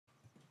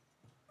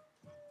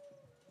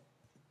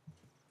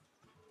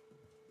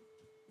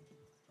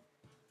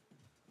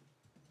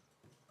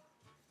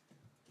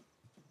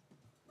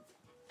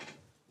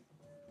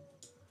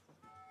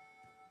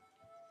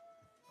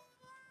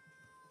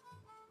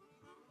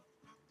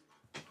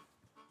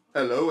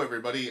Hello,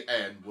 everybody,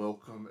 and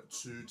welcome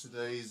to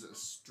today's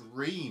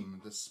stream.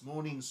 This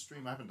morning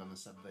stream, I haven't done a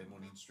Saturday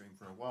morning stream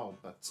for a while,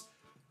 but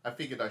I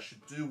figured I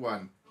should do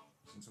one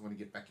since I want to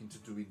get back into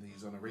doing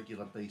these on a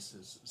regular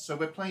basis. So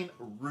we're playing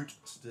Root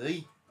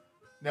today.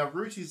 Now,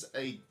 Root is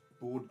a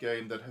board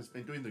game that has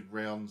been doing the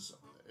rounds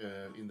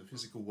in the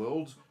physical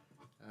world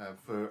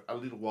for a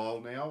little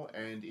while now,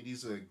 and it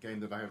is a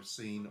game that I have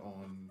seen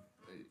on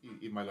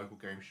in my local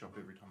game shop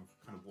every time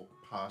I've kind of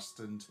walked past,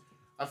 and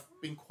I've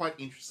been quite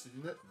interested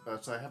in it,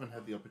 but I haven't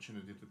had the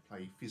opportunity to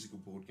play physical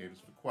board games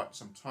for quite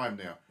some time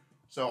now.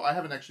 So I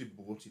haven't actually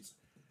bought it.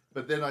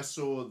 But then I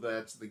saw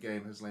that the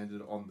game has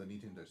landed on the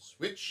Nintendo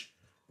Switch,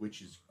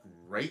 which is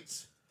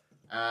great.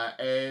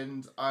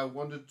 And I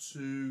wanted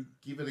to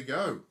give it a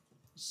go.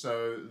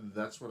 So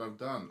that's what I've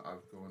done.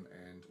 I've gone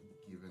and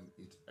given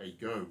it a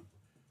go.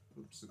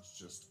 Oops, it's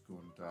just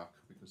gone dark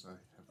because I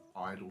have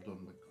idled on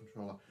the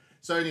controller.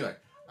 So anyway,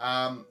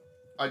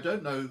 I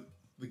don't know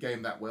the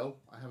game that well.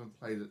 I haven't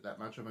played it that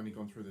much. I've only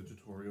gone through the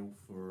tutorial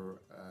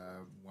for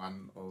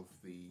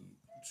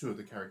two of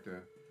the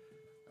character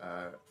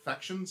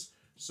factions.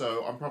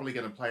 So I'm probably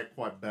going to play it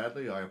quite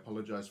badly. I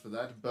apologize for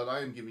that, but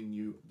I am giving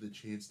you the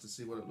chance to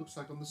see what it looks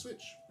like on the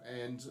Switch.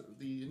 And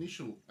the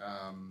initial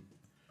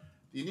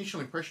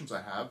impressions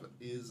I have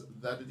is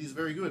that it is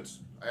very good.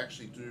 I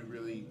actually do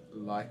really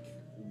like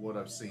what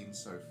I've seen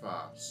so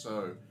far.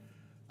 So,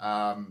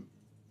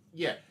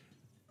 yeah,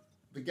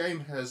 the game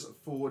has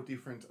 4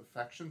 different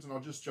factions, and I'll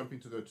just jump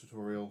into the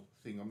tutorial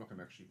thing. I'm not going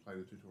to actually play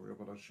the tutorial,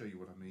 but I'll show you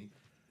what I mean.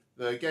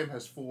 The game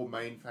has 4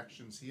 main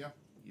factions here.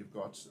 You've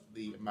got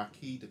the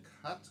Marquis de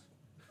Cut,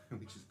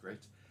 which is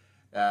great.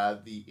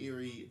 The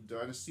Eerie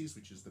Dynasties,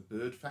 which is the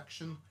Bird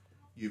faction.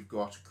 You've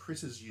got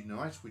Critters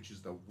Unite, which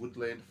is the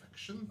Woodland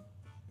faction.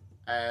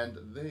 And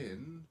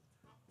then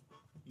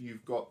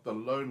you've got the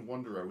Lone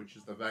Wanderer, which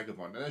is the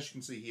Vagabond. And as you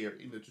can see here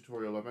in the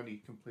tutorial, I've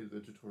only completed the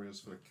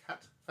tutorials for the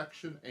Cat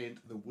faction and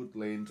the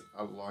Woodland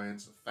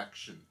Alliance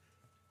faction.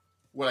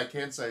 What I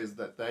can say is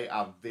that they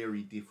are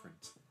very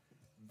different.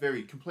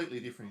 Very completely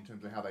different in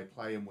terms of how they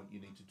play and what you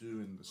need to do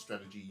and the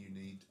strategy you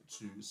need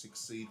to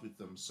succeed with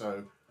them.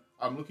 So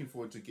I'm looking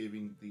forward to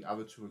giving the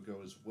other 2 a go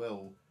as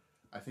well.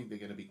 I think they're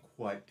going to be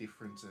quite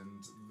different,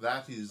 and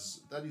that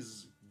is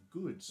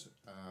good.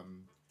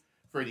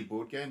 For any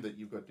board game, that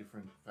you've got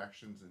different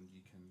factions and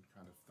you can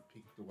kind of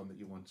pick the one that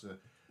you want to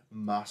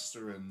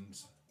master and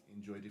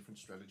enjoy different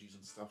strategies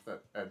and stuff.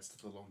 That adds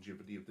to the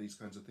longevity of these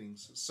kinds of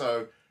things.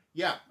 So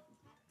yeah,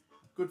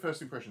 good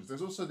first impressions.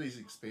 There's also these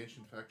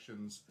expansion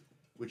factions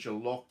which are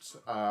locked.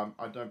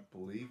 I don't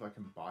believe I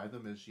can buy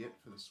them as yet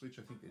for the Switch.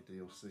 I think they're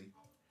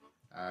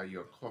DLC. You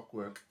got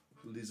Clockwork,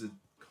 Lizard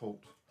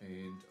Cult,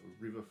 and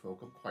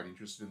Riverfolk. I'm quite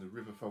interested in the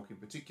Riverfolk in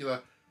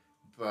particular,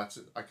 but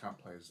I can't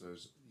play as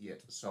those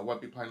yet. So I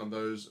won't be playing on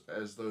those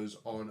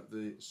on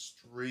the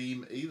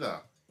stream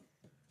either.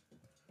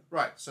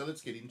 Right, so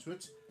let's get into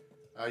it.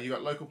 You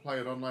got local play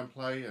and online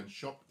play and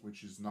shop,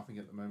 which is nothing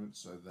at the moment,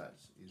 so that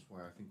is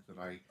why I think that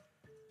I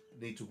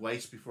need to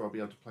wait before I'll be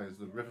able to play as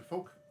the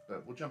Riverfolk.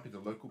 But we'll jump into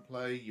local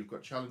play. You've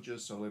got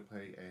challenges, solo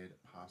play, and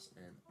pass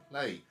and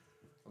play.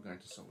 I'm going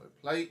to solo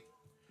play.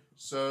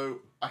 So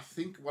I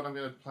think what I'm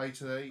going to play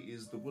today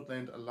is the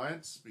Woodland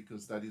Alliance,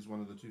 because that is one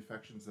of the 2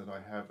 factions that I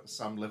have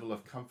some level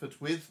of comfort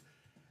with,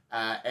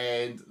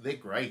 and they're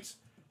great.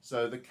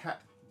 So the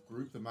Cat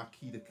group, the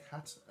Marquis de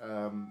Cat,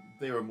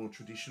 they're a more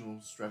traditional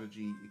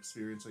strategy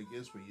experience, I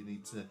guess, where you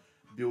need to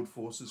build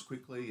forces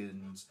quickly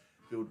and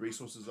build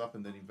resources up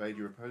and then invade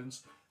your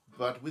opponents.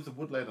 But with the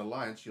Woodland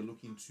Alliance, you're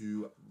looking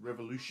to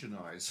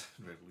revolutionize.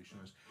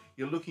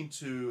 You're looking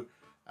to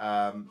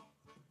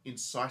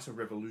incite a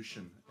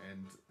revolution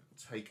and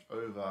take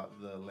over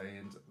the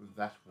land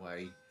that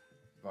way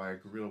via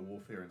guerrilla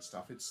warfare and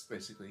stuff. It's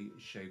basically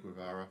Che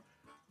Guevara,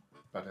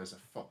 but as a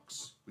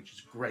fox, which is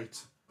great.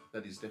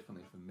 That is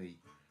definitely for me.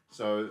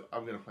 So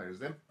I'm going to play as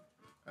them.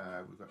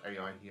 We've got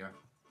AI here,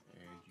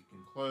 and you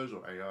can close,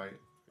 or AI.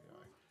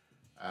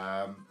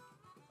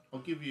 I'll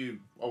give you.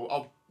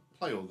 I'll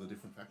play all the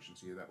different factions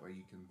here. That way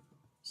you can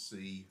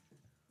see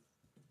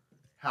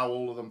how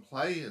all of them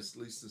play, at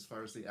least as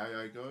far as the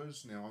AI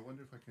goes. Now I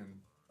wonder if I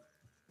can.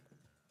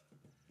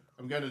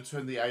 I'm going to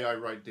turn the AI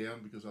right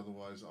down because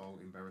otherwise I'll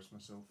embarrass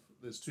myself.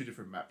 There's 2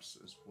 different maps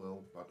as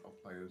well, but I'll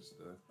play as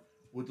the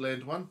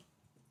Woodland one.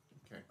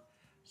 Okay,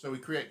 so we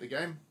create the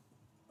game,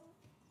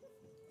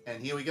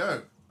 and here we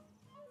go.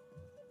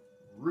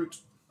 Root.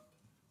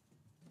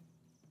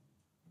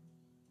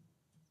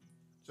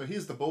 So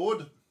here's the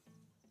board,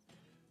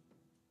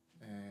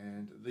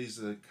 and these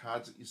are the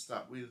cards that you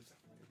start with.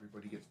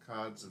 Everybody gets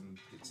cards and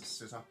gets a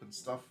setup and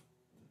stuff.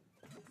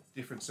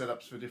 Different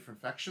setups for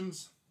different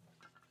factions.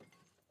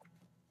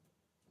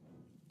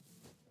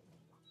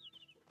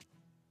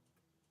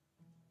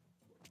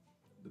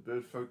 The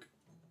bird folk.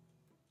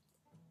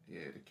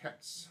 Yeah, the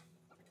cats.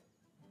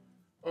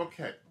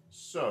 Okay,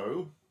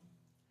 so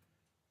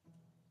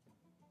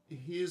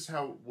here's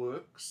how it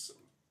works.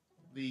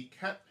 The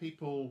cat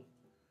people,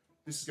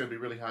 this is going to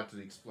be really hard to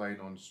explain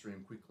on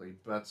stream quickly,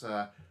 but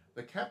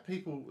The cat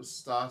people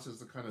start as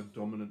the kind of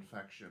dominant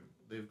faction.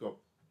 They've got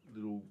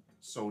little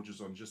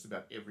soldiers on just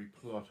about every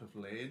plot of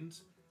land,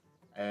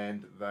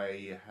 and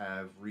they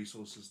have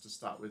resources to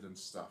start with and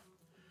stuff.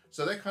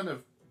 So they're kind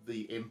of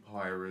the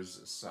empire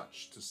as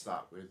such to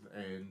start with,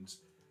 and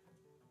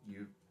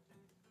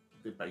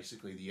they're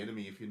basically the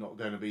enemy if you're not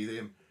going to be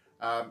them.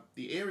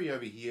 The area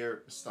over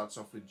here starts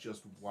off with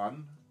just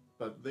one,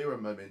 but they're a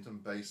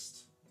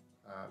momentum-based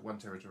one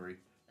territory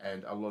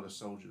and a lot of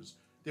soldiers.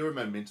 They're a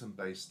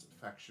momentum-based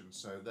faction,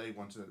 so they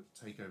want to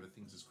take over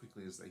things as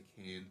quickly as they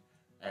can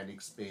and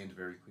expand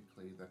very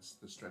quickly. That's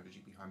the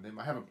strategy behind them.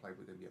 I haven't played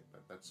with them yet,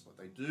 but that's what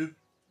they do.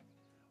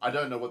 I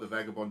don't know what the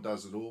Vagabond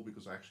does at all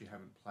because I actually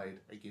haven't played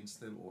against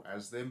them or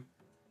as them.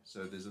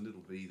 So there's a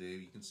little V there.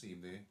 You can see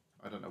him there.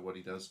 I don't know what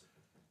he does.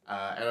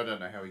 And I don't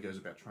know how he goes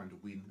about trying to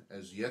win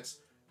as yet.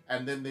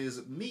 And then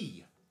there's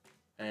me.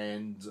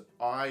 And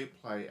I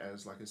play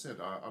as, like I said,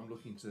 I'm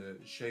looking to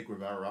Che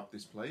Guevara up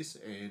this place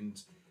and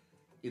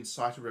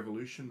incite a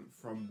revolution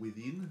from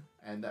within.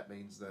 And that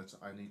means that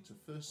I need to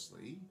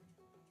firstly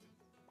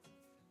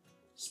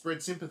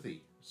spread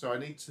sympathy. So I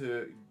need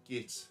to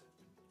get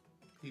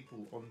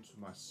people onto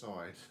my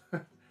side.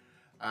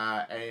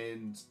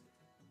 And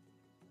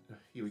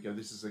here we go.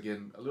 This is,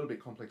 again, a little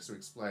bit complex to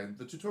explain.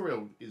 The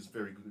tutorial is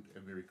very good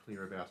and very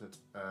clear about it,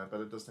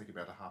 but it does take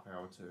about a half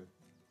hour to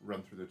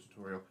run through the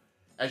tutorial.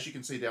 As you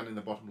can see down in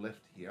the bottom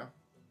left here,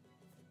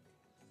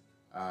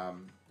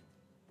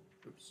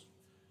 oops.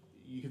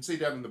 You can see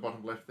down in the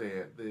bottom left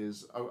there,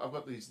 I've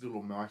got these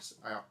little mice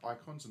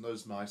icons, and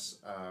those mice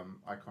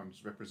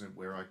icons represent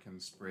where I can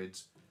spread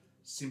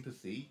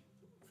sympathy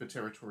for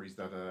territories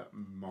that are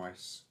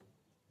mice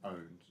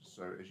owned.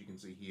 So as you can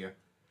see here,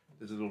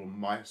 there's a little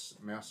mouse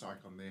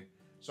icon there.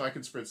 So I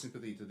can spread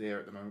sympathy to there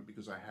at the moment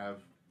because I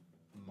have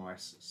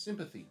mice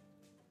sympathy.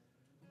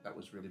 That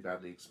was really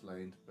badly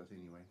explained, but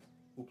anyway,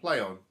 we'll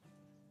play on.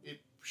 It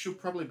should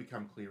probably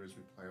become clear as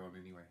we play on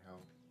anyway how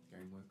the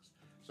game works.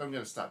 So I'm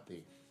going to start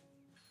there.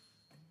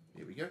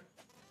 There we go.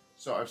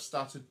 So I've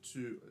started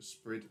to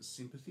spread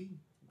sympathy.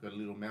 Got a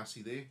little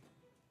mousey there.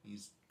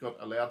 He's got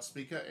a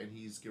loudspeaker and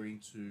he's going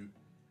to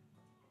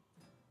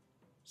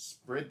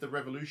spread the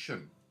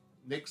revolution.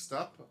 Next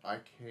up, I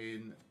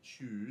can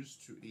choose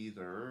to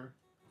either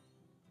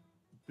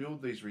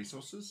build these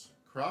resources,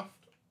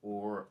 craft,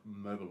 or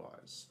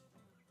mobilize.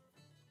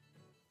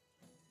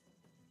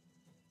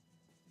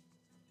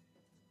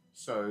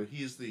 So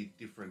here's the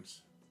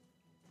different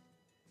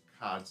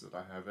cards that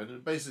I have,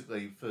 and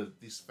basically for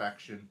this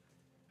faction,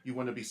 you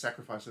want to be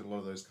sacrificing a lot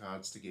of those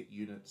cards to get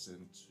units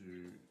and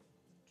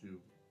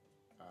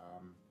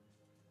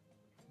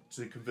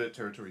to convert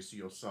territories to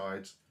your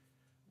side.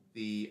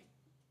 The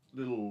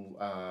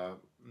little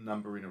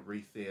number in a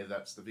wreath there,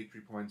 that's the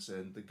victory points,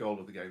 and the goal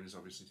of the game is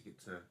obviously to get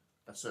to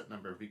a certain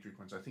number of victory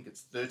points. I think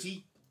it's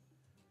 30.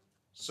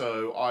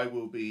 So I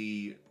will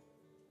be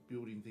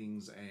building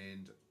things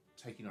and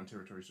taking on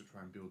territories to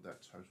try and build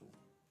that total.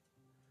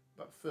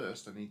 But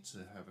first I need to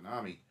have an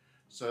army.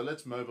 So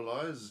let's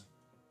mobilize.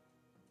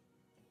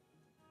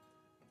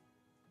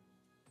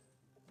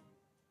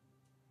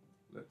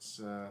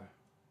 Let's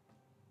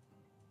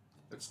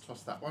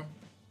toss that one.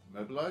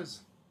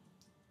 Mobilize.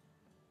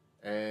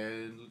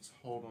 And let's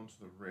hold on to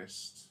the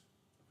rest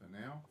for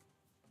now.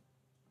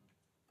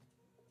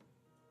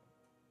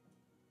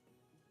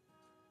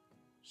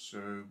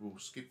 So we'll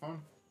skip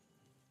on.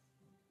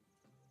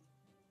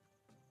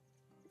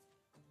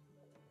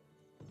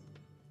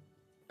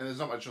 And there's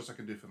not much else I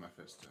can do for my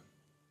first turn.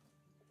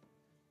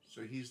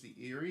 So here's the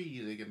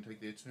Eerie. They're going to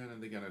take their turn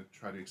and they're going to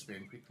try to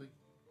expand quickly.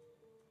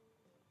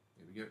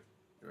 There we go.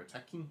 They're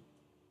attacking.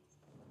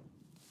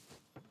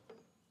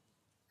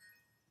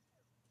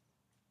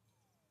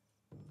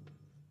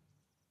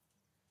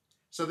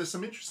 So there's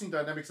some interesting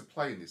dynamics at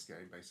play in this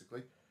game,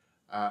 basically.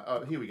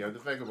 Oh, here we go. The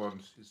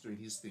Vagabond is doing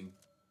his thing.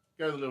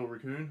 Go the little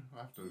raccoon. I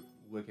have to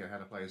work out how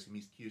to play as him.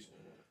 He's cute.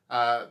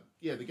 Yeah,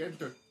 the game's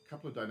got a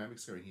couple of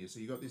dynamics going here. So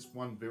you've got this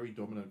one very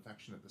dominant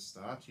faction at the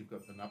start. You've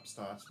got an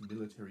upstart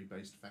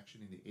military-based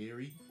faction in the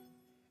Eyrie.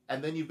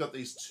 And then you've got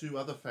these two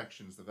other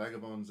factions, the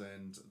Vagabonds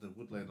and the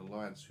Woodland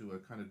Alliance, who are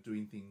kind of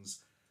doing things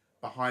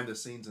behind the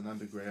scenes and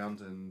underground,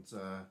 and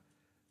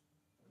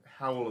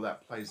how all of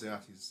that plays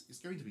out is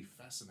going to be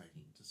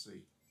fascinating to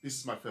see. This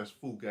is my first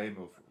full game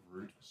of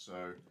Root,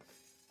 so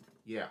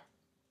yeah.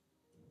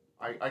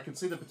 I can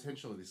see the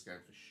potential of this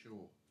game for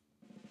sure.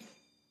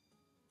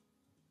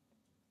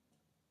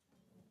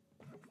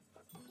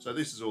 So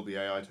this is all the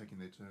AI taking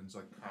their turns.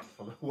 I can't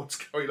follow what's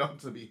going on,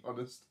 to be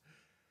honest.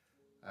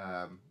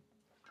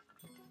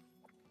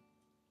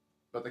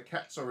 But the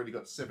cat's already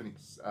got 7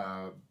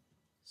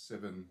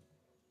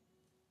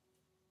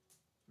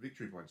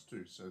 victory points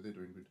too, so they're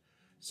doing good.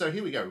 So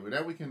here we go.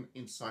 Now we can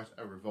incite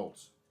a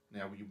revolt.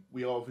 Now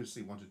we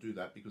obviously want to do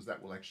that because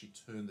that will actually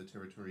turn the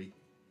territory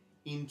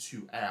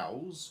into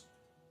ours.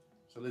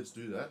 So let's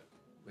do that.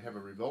 We have a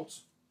revolt.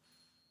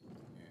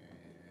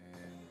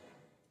 And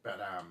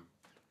badam.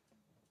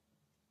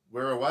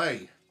 We're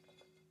away.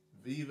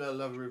 Viva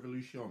la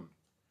revolution.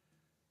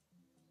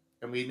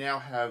 And we now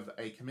have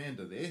a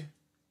commander there.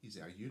 He's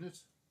our unit.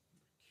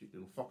 Cute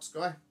little fox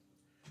guy.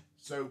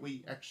 So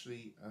we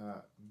actually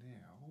are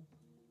now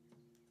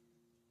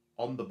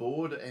on the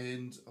board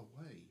and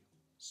away.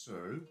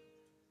 So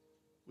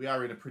we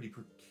are in a pretty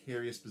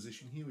precarious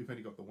position here. We've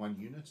only got the one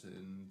unit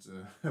and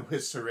we're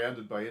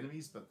surrounded by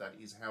enemies, but that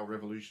is how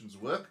revolutions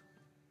work.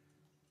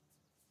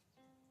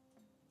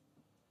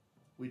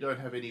 We don't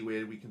have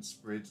anywhere we can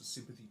spread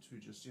sympathy to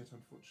just yet,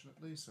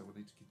 unfortunately, so we'll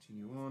need to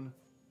continue on.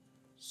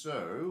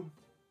 So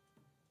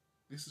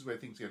this is where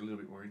things get a little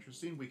bit more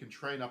interesting. We can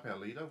train up our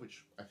leader,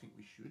 which I think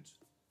we should.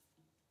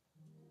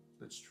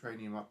 Let's train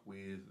him up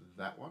with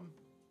that one.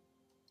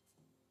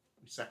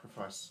 We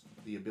sacrifice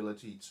the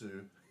ability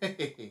to...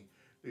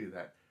 Look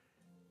at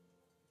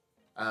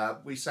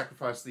that. We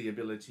sacrifice the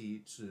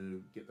ability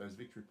to get those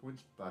victory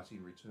points, but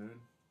in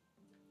return,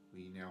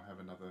 we now have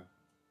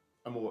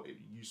a more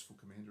useful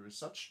commander as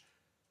such.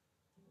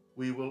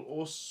 We will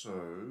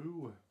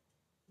also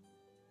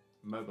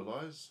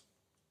mobilize.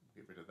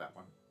 Get rid of that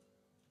one.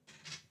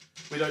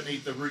 We don't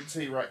need the root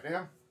T right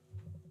now.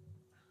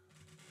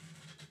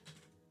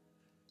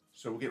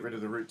 So we'll get rid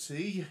of the root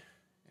T,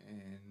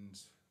 and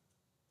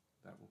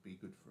that will be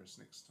good for us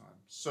next time.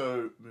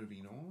 So,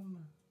 moving on.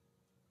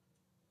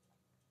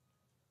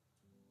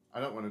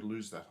 I don't want to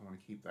lose that. I want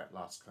to keep that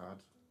last card.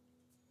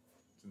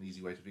 It's an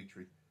easy way to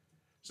victory.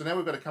 So now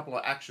we've got a couple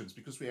of actions.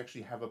 Because we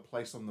actually have a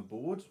place on the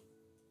board,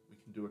 we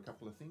can do a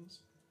couple of things.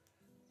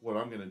 What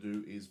I'm going to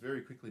do is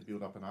very quickly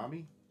build up an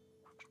army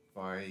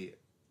by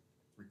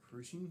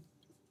recruiting.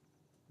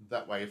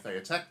 That way, if they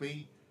attack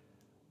me,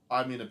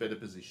 I'm in a better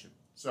position.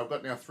 So I've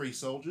got now 3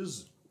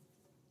 soldiers,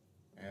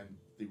 and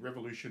the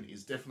revolution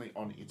is definitely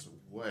on its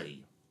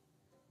way.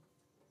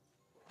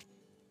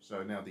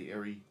 So now the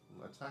Eri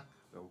will attack.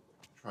 They'll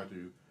try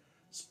to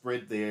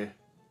spread their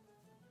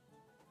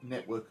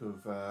network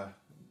of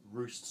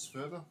roosts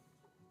further.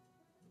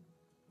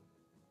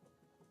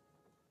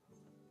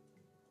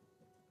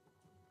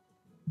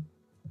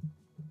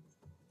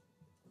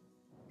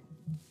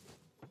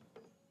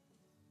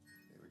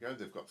 There we go,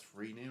 they've got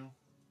 3 now.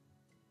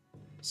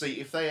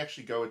 See, if they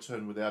actually go a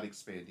turn without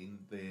expanding,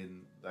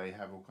 then they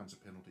have all kinds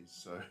of penalties.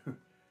 So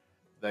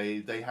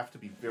they have to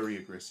be very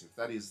aggressive.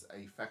 That is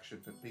a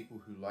faction for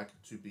people who like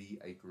to be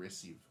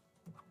aggressive.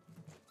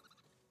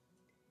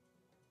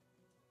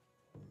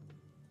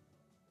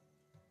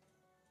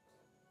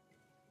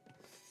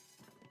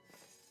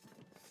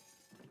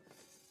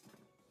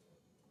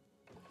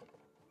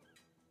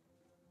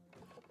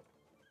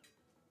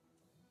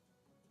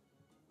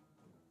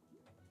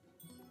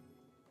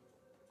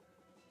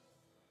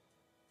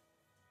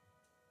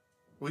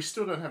 We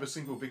still don't have a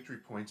single victory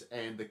point,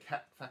 and the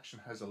cat faction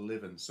has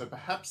 11. So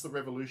perhaps the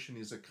revolution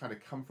is a kind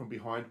of come from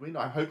behind win.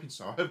 I'm hoping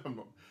so.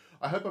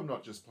 I hope I'm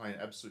not just playing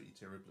absolutely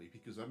terribly,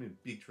 because I'm in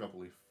big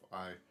trouble if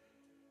I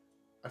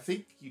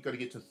think you've got to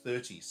get to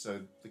 30.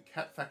 So the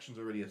cat faction's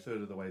already a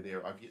third of the way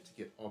there. I've yet to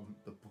get on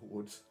the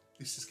board.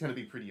 This is going to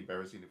be pretty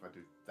embarrassing if I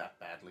do that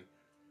badly.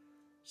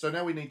 So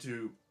now we need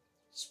to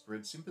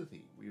spread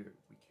sympathy. We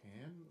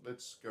can.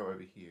 Let's go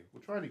over here.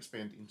 We'll try and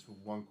expand into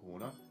one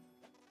corner.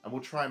 And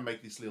we'll try and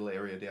make this little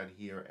area down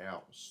here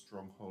our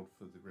stronghold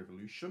for the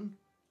revolution.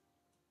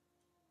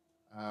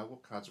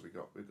 What cards have we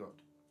got? We've got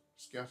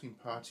Scouting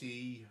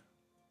Party,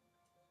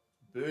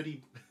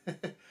 Birdie.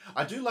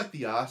 I do like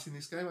the art in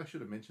this game. I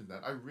should have mentioned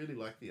that. I really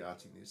like the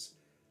art in this.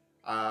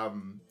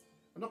 I'm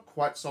not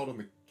quite sold on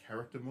the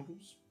character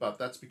models, but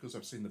that's because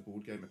I've seen the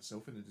board game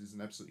itself, and it is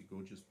an absolutely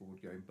gorgeous board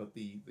game. But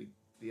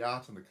the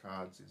art on the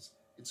cards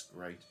it's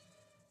great.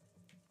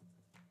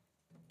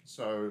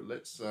 So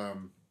let's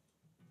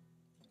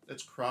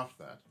craft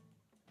that.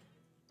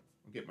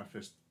 I'll get my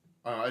first...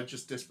 I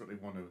just desperately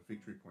want a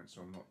victory point,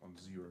 so I'm not on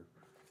 0.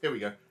 There we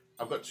go.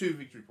 I've got 2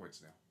 victory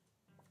points now.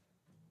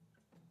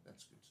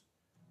 That's good.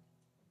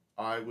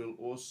 I will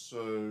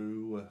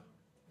also...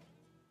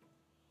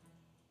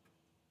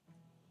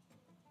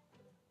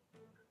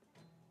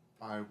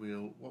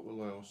 What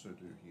will I also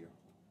do here?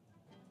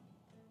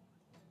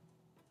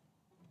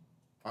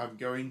 I'm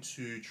going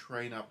to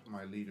train up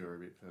my leader a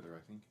bit further,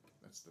 I think.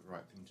 That's the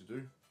right thing to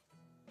do.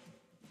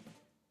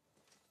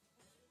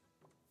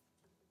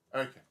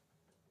 Okay,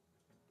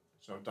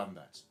 so I've done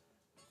that.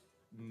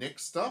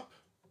 Next up,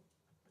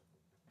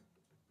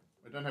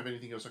 I don't have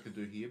anything else I can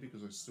do here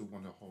because I still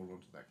want to hold on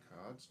to that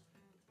card.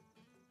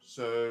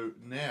 So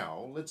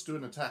now, let's do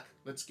an attack.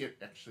 Let's get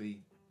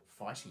actually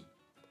fighting.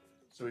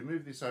 So we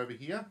move this over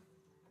here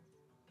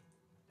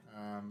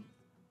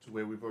to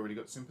where we've already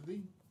got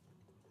sympathy.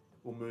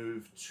 We'll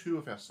move 2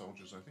 of our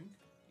soldiers, I think.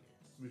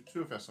 Yeah. Move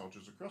 2 of our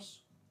soldiers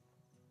across.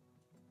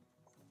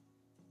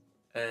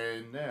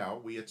 And now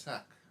we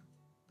attack.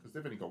 Because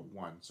they've only got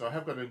 1. So I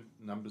have got a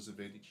numbers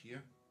advantage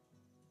here.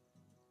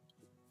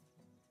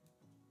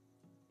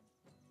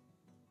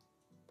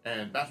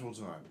 And battle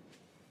time.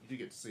 You do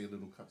get to see a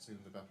little cutscene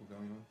of the battle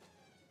going on.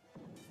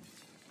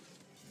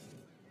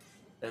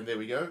 And there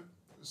we go.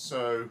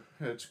 So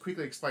to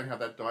quickly explain how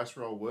that dice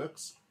roll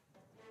works.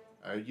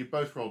 You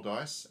both roll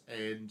dice,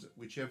 and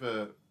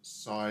whichever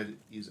side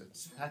is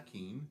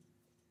attacking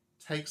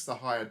takes the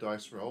higher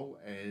dice roll,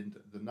 and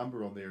the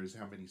number on there is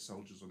how many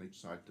soldiers on each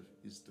side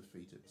is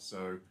defeated.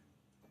 So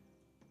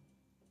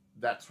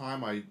that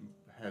time I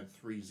had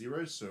 3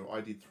 zeros, so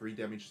I did 3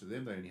 damage to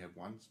them. They only had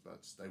 1,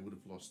 but they would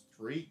have lost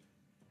 3,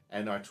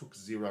 and I took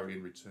 0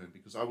 in return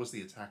because I was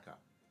the attacker.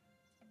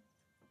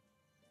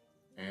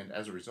 And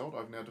as a result,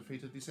 I've now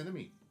defeated this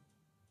enemy.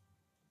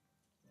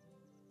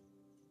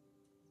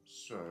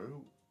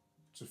 So,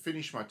 to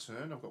finish my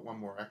turn, I've got 1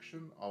 more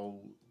action.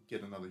 I'll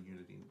get another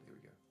unit in. There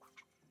we go.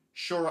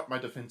 Shore up my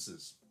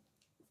defenses.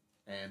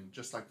 And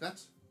just like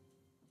that,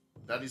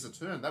 that is a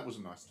turn. That was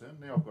a nice turn.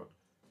 Now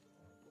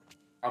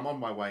I'm on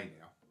my way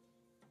now.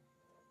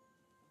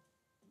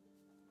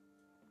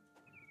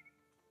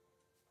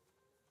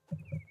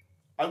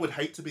 I would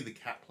hate to be the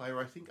cat player,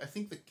 I think. I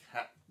think the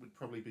cat would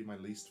probably be my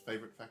least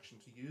favourite faction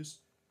to use.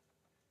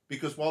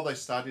 Because while they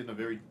start in a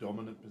very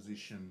dominant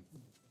position,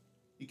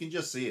 you can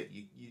just see it.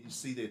 You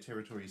see their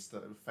territories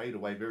fade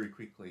away very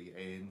quickly.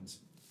 And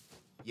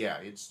yeah,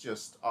 it's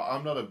just...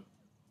 I'm not a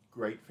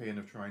great fan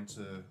of trying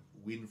to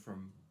win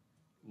from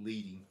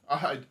leading.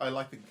 I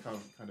like the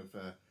kind of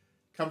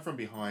come from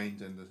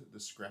behind and the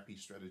scrappy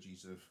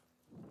strategies of...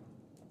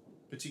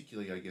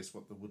 particularly, I guess,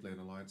 what the Woodland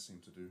Alliance seem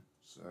to do.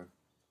 So...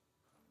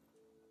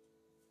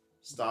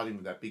 starting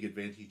with that big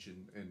advantage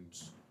and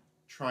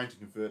trying to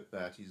convert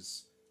that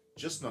is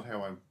just not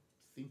how I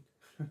think.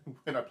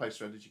 When I play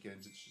strategy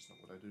games, it's just not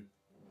what I do.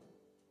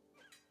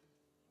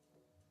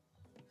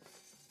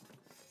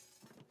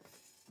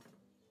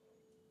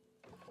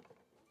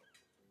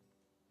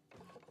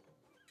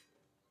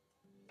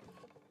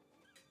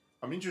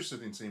 I'm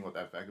interested in seeing what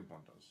that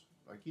vagabond does.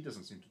 Like, he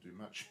doesn't seem to do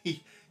much.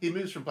 He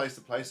moves from place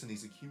to place and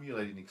he's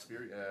accumulating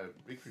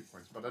victory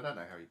points, but I don't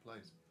know how he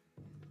plays.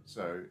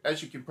 So,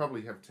 as you can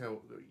probably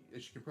tell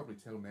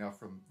now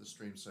from the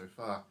stream so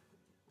far,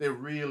 there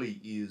really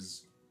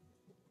is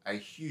a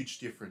huge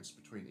difference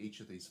between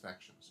each of these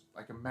factions.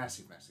 Like a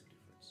massive, massive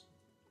difference.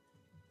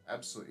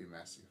 Absolutely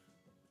massive.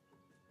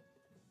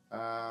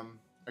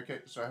 Okay,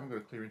 so I haven't got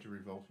a clear into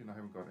revolt and I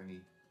haven't got any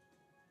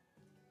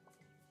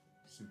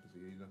sympathy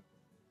either.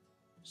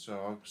 So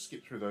I'll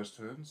skip through those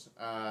turns.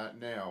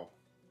 Now,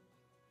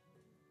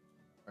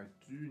 I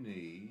do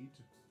need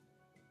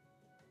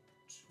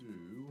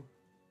to...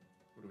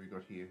 what do we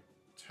got here?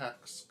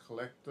 Tax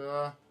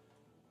collector.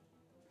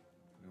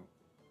 No.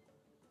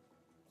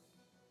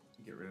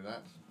 Get rid of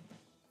that.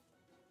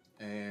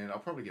 And I'll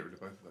probably get rid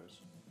of both of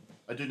those.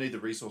 I do need the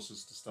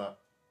resources to start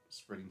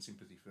spreading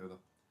sympathy further.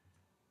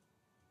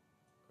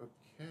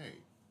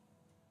 Okay.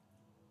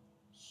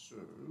 So...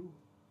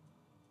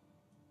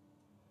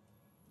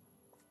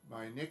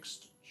 my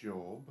next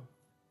job...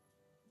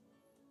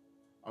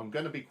 I'm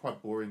going to be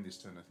quite boring this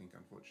turn, I think,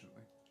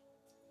 unfortunately.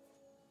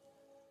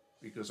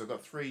 Because I've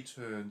got 3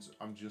 turns,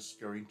 I'm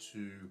just going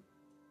to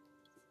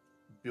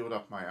build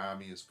up my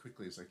army as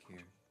quickly as I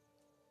can.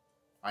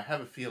 I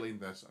have a feeling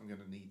that I'm going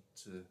to need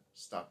to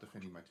start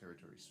defending my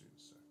territory soon.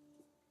 So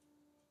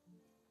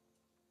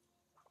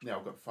now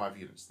I've got 5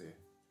 units there.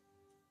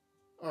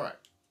 Alright,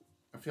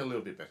 I feel a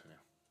little bit better now.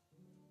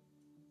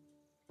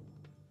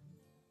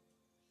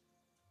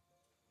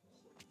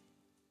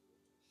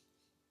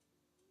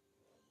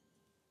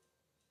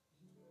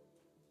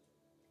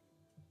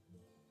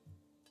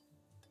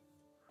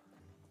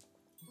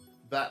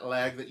 That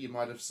lag that you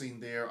might have seen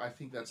there, I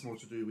think that's more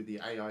to do with the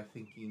AI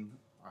thinking.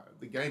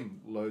 The game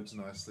loads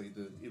nicely,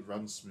 it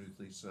runs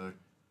smoothly, so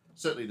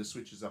certainly the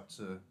switch is up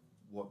to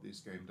what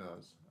this game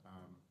does.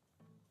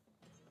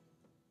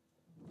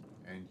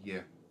 And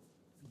yeah,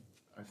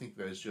 I think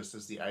there's just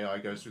as the AI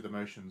goes through the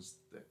motions,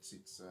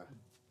 it's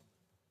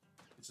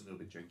a little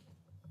bit janky.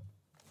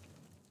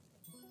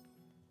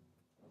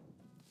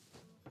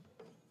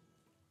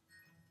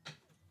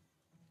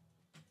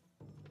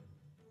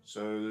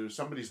 So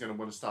somebody's going to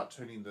want to start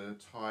turning the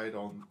tide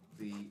on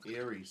the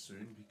Aerie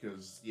soon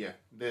because, yeah,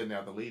 they're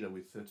now the leader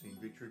with 13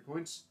 victory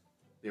points.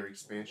 Their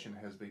expansion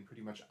has been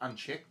pretty much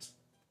unchecked.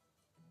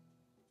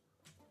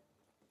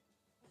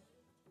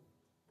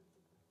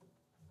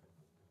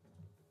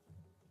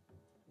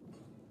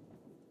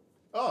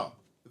 Oh,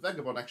 the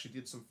Vagabond actually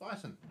did some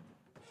fighting.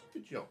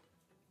 Good job.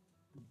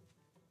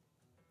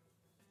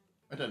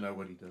 I don't know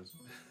what he does.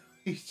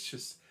 he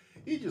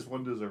just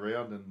wanders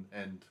around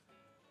and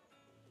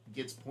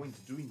gets points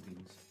doing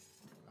things.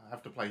 I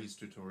have to play his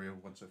tutorial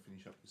once I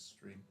finish up this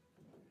stream.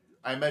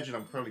 I imagine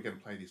I'm probably going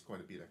to play this quite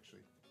a bit,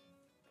 actually.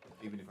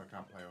 Even if I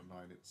can't play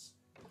online,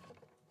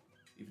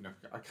 even if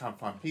I can't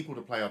find people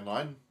to play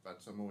online,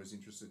 but I'm always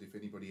interested if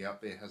anybody out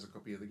there has a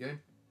copy of the game.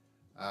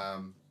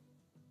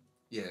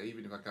 Yeah,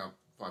 even if I can't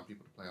find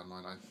people to play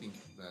online, I think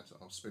that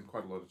I'll spend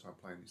quite a lot of time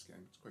playing this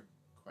game. It's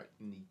quite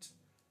neat.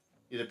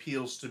 It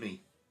appeals to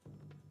me.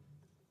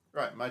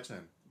 Right, my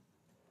turn.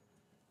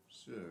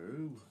 So...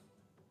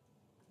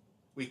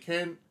 We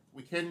can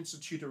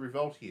institute a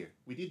revolt here.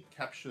 We did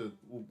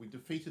we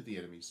defeated the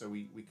enemy, so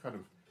we kind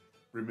of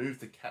removed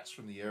the cats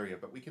from the area,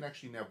 but we can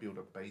actually now build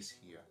a base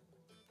here,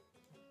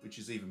 which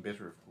is even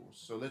better, of course.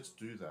 So let's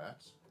do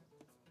that.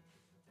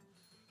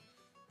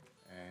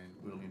 And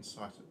we'll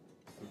incite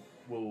it.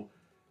 we'll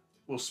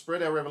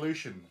spread our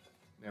revolution.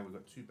 Now we've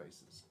got 2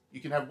 bases. You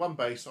can have 1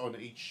 base on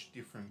each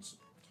different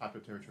type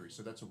of territory.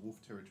 So that's a wolf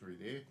territory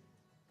there.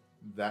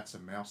 That's a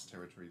mouse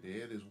territory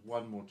there. There's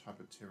 1 more type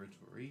of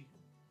territory,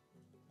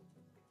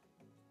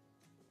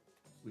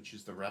 which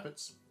is the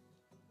rabbits.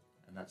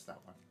 And that's that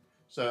one.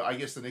 So I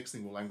guess the next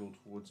thing we'll angle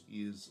towards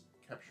is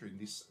capturing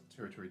this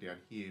territory down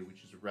here,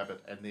 which is a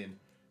rabbit, and then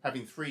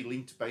having 3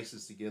 linked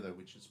bases together,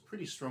 which is a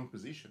pretty strong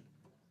position.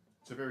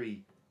 It's a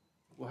very...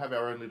 We'll have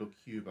our own little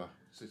Cuba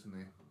sitting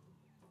there.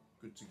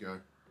 Good to go.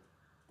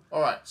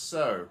 Alright,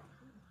 so...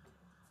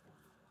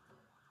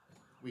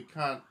 We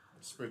can't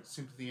spread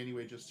sympathy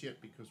anywhere just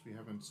yet because we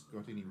haven't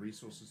got any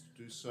resources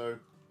to do so.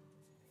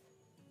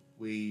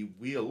 We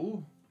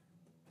will...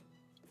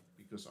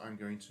 Because I'm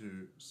going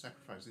to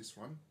sacrifice this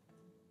one.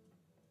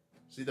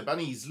 See the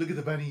bunnies? Look at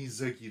the bunnies!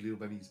 So cute little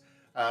bunnies.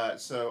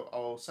 So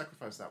I'll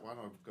sacrifice that one.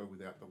 I'll go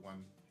without the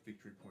 1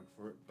 victory point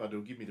for it. But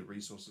it'll give me the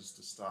resources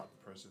to start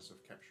the process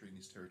of capturing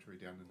this territory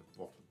down in the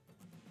bottom.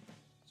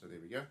 So there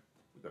we go.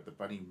 We've got the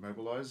bunny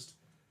mobilized.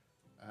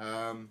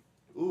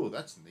 Ooh,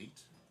 that's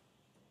neat.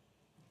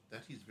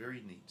 That is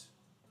very neat.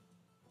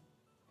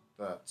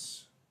 But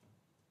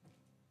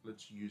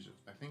let's use it.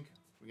 I think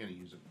we're going to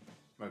use it.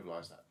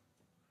 Mobilize that.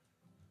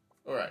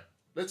 Alright,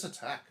 let's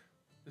attack.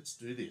 Let's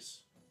do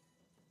this.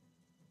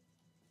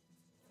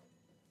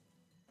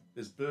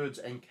 There's birds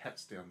and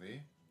cats down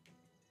there,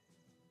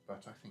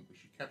 but I think we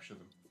should capture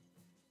them.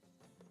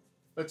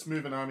 Let's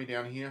move an army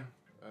down here.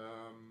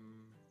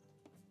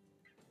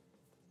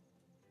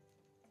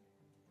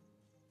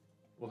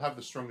 We'll have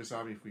the strongest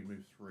army if we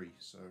move 3,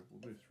 so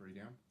we'll move 3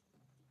 down.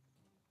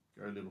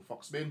 Go little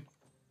foxmen.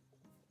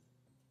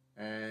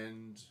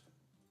 And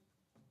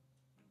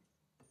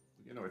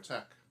we're going to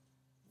attack.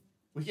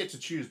 We get to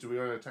choose, do we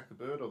want to attack the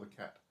bird or the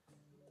cat?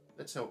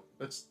 Let's help.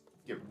 Let's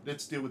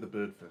deal with the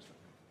bird first.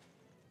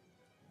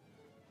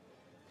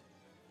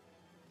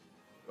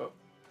 Oh,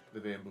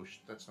 they've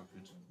ambushed. That's not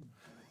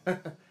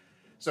good.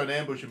 So an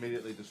ambush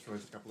immediately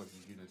destroys a couple of the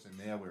units, and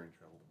now we're in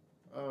trouble.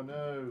 Oh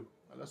no,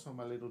 I lost all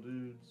my little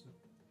dudes.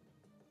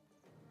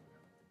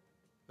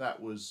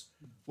 That was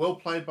well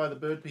played by the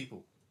bird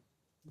people.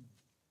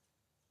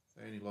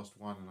 They only lost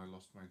 1 and I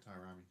lost my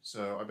entire army.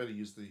 So I better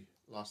use the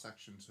last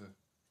action to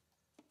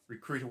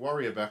recruit a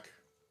warrior back.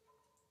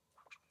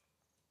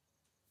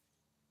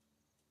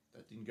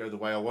 That didn't go the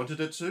way I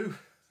wanted it to.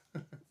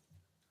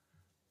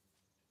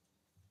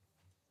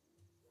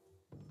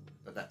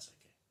 But that's okay.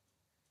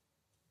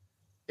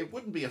 It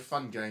wouldn't be a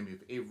fun game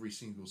if every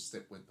single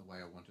step went the way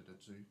I wanted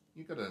it to.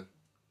 You've got to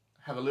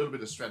have a little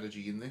bit of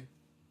strategy in there.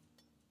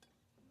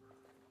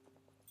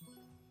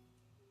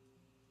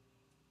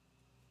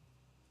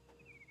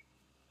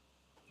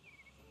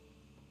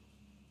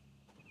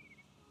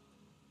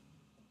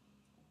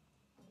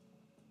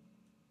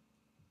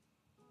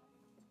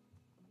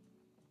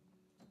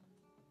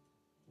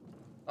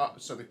 Oh,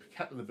 so the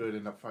cat and the bird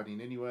end up fighting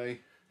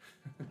anyway.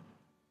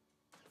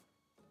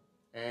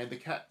 And the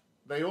cat,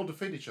 they all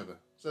defeat each other.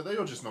 So they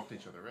all just knocked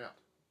each other out.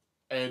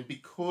 And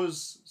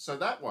because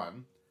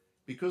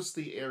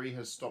the area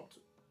has stopped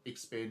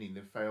expanding,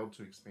 they've failed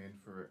to expand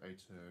for a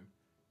turn.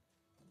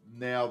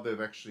 Now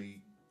they've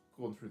actually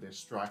gone through their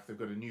strike. They've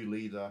got a new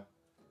leader,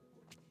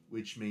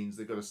 which means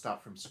they've got to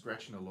start from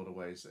scratch in a lot of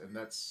ways. And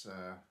that's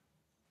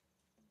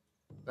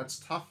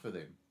tough for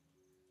them.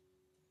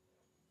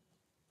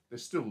 They're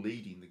still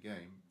leading the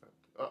game, but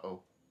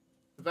uh-oh.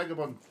 The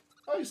vagabond,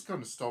 oh, he's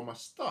kind of stole my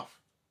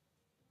stuff.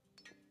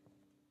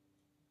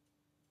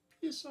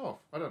 Piss off.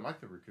 I don't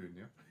like the raccoon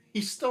now. He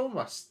stole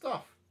my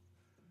stuff.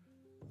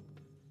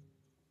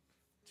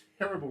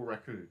 Terrible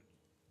raccoon.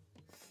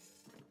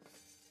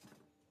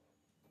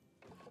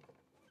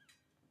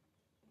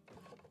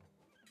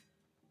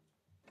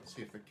 Let's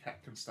see if the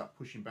cat can start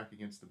pushing back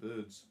against the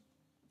birds.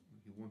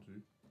 He'll want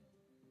to.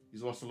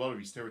 He's lost a lot of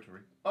his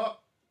territory. Oh!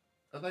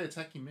 Are they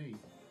attacking me?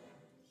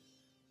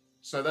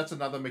 So that's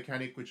another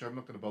mechanic which I'm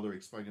not going to bother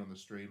explaining on the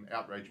stream.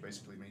 Outrage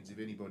basically means if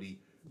anybody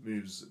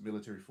moves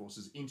military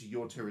forces into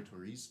your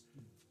territories,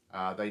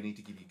 they need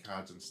to give you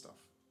cards and stuff.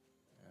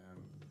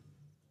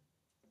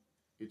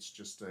 It's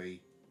just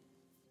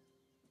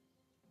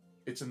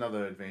it's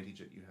another advantage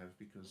that you have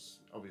because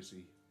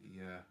obviously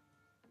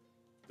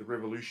the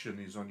revolution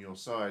is on your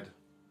side.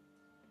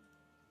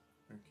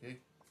 Okay.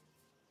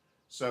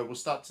 So we'll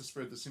start to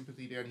spread the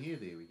sympathy down here.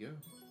 There we go.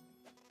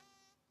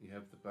 We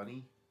have the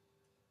bunny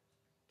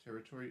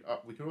territory.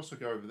 Oh, we can also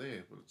go over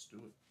there. Well, let's do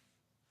it.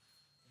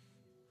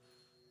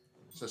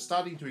 So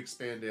starting to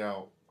expand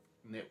our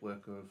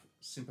network of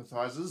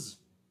sympathizers.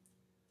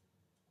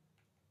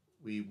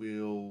 We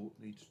will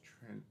need to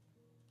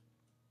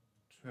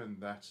turn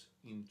that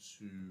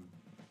into...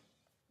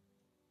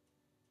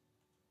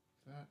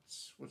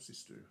 What's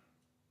this do?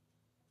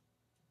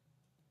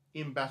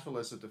 In battle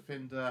as a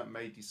defender,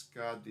 may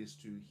discard this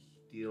to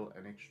deal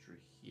an extra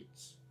hit.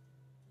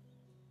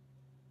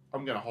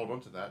 I'm going to hold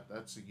on to that.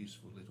 That's a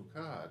useful little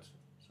card.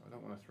 So I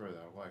don't want to throw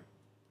that away.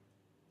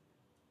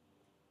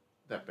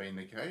 That being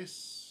the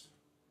case...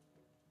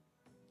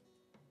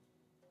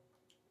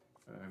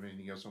 I don't have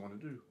anything else I want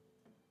to do.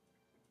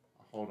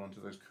 I'll hold on to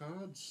those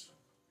cards.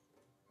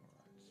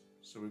 Alright,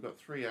 so we've got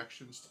 3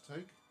 actions to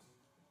take.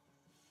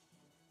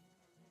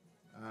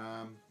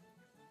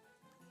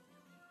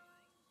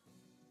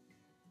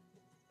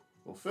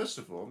 Well, first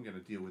of all, I'm going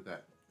to deal with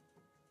that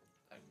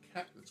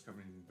cat that's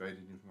coming and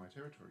invaded into my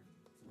territory.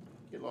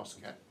 Get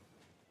lost, cat.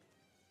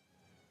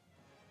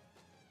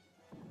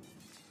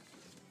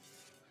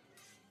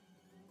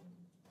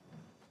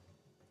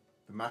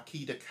 The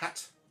Marquis de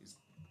Cat is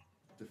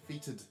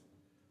defeated.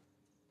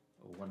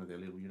 Or one of their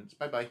little units.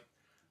 Bye-bye.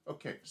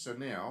 Okay, so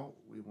now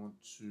we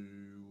want to,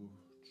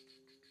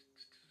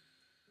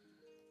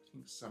 I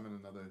think, summon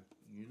another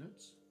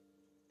unit.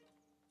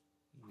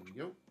 Here we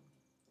go.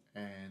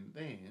 And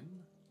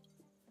then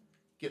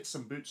get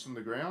some boots on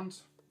the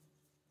ground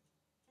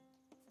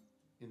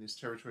in this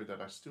territory that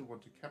I still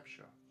want to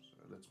capture. So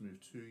let's move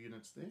 2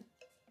 units there.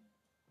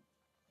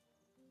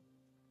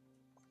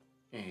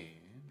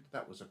 And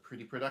that was a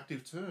pretty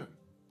productive turn.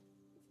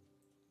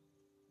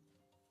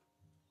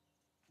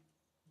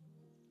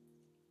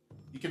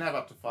 You can have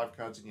up to 5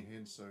 cards in your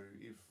hand, so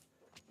if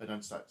I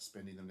don't start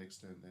spending them next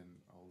turn, then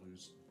I'll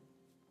lose.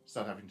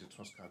 Start having to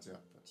toss cards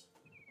out, but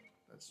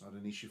that's not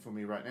an issue for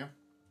me right now.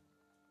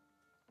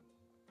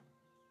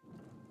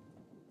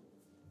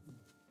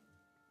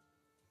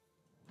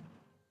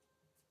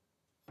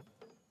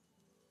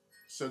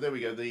 So there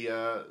we go.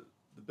 The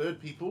bird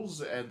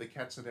peoples and the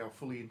cats are now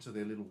fully into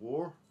their little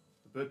war.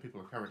 The bird people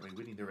are currently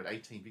winning. They're at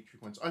 18 victory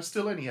points. I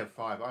still only have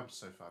 5. I'm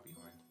so far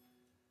behind.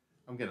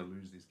 I'm going to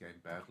lose this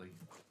game badly.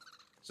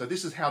 So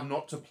this is how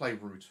not to play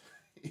Root.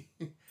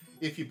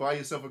 If you buy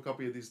yourself a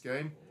copy of this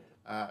game,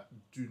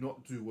 do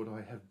not do what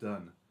I have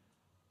done.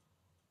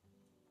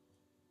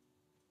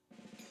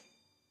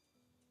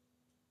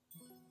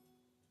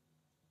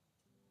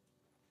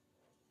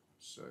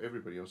 So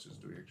everybody else is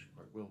doing actually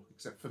quite well,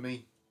 except for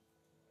me.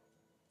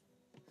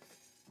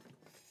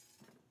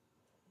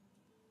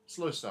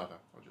 Slow starter.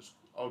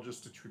 I'll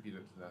just attribute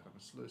it to that. I'm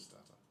a slow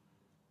starter.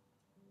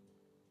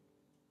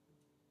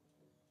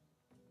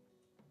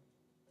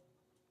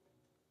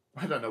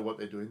 I don't know what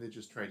they're doing. They're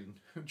just trading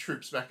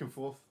troops back and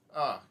forth.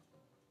 Ah,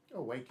 go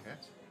away,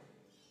 cat.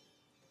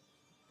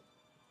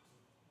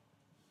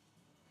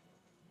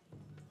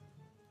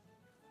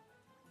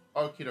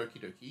 Okie dokie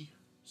dokie.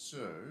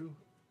 So,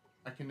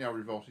 I can now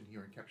revolt in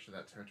here and capture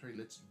that territory.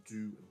 Let's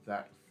do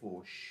that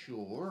for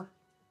sure.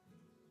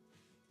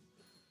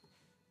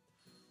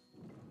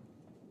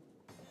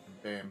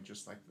 And bam,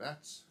 just like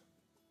that.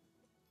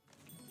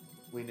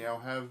 We now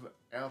have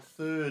our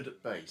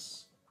 3rd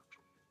base.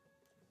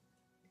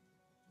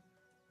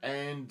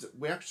 And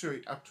we're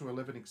actually up to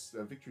 11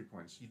 victory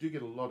points. You do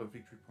get a lot of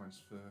victory points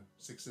for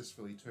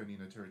successfully turning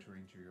a territory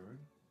into your own.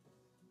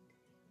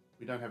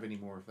 We don't have any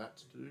more of that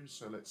to do,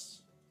 so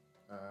let's...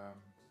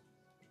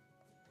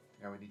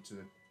 now we need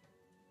to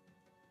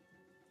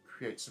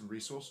create some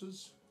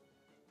resources.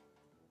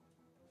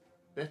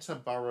 Better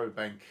Burrow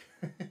Bank.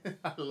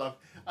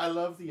 I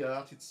love the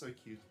art, it's so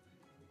cute.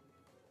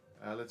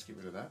 Let's get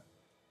rid of that.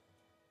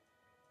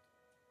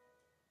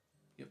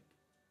 Yep.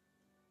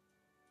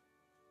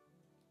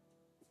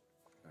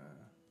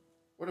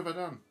 What have I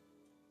done?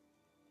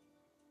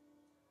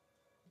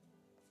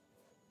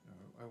 No,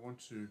 I want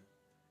to...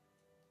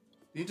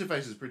 The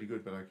interface is pretty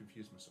good, but I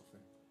confused myself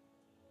there.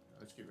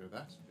 Let's get rid of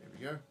that. There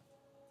we go.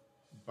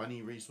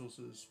 Bunny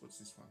resources. What's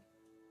this one?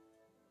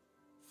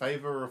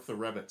 Favor of the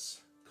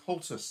rabbits.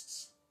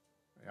 Cultists.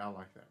 They are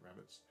like that,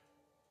 rabbits.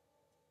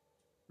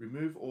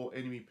 Remove all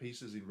enemy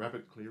pieces in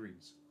rabbit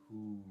clearings.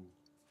 Ooh.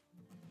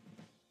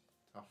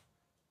 Tough.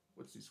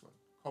 What's this one?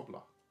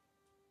 Cobbler.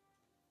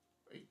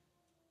 Wait.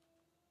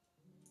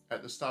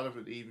 At the start of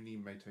an evening, you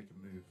may take a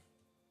move.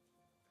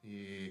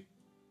 Yeah.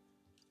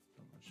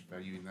 Not much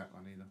value in that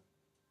one either.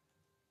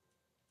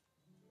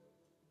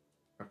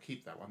 I'll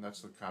keep that one.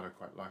 That's the card I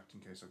quite liked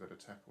in case I got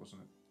attacked,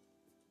 wasn't it?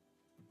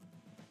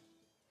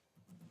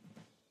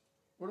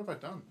 What have I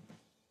done?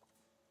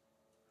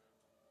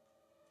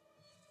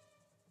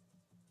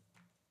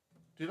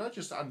 Did I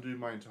just undo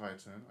my entire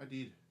turn? I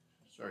did.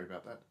 Sorry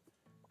about that.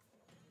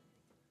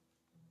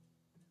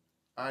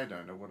 I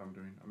don't know what I'm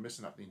doing. I'm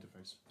messing up the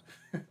interface.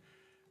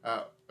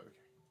 Okay.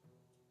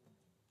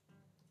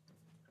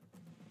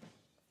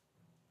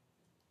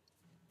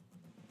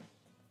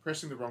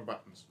 Pressing the wrong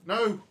buttons.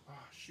 No!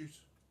 Oh, shoot.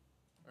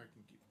 I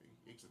can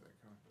exit that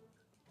card.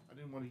 I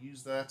didn't want to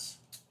use that.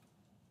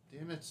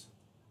 Damn it.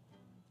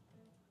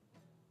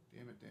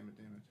 Damn it, damn it,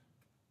 damn it.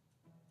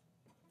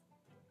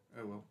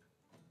 Oh well.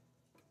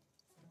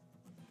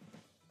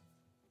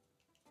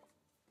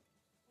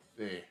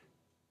 There.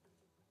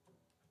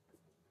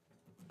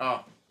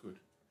 Ah, good.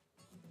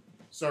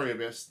 Sorry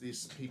about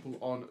this, people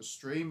on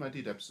stream. I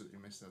did absolutely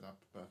mess that up,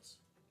 but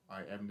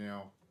I am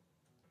now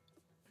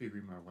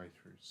figuring my way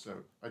through.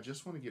 So I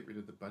just want to get rid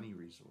of the bunny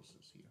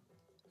resources here.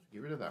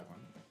 Get rid of that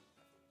one.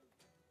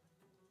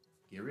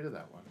 Get rid of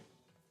that one.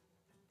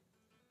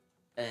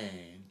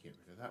 And get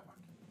rid of that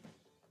one.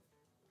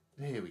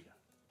 There we go.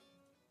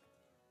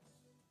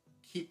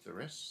 Keep the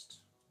rest.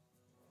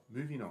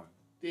 Moving on.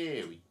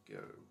 There we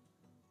go.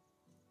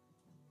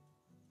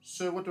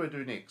 So what do I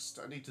do next?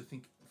 I need to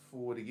think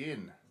forward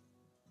again.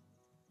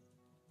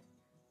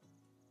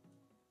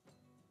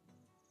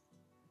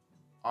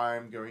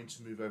 I'm going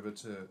to move over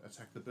to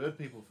attack the bird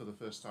people for the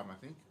first time, I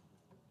think.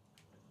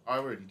 I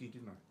already did,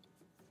 didn't I?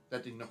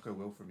 That did not go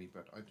well for me,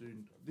 but I do...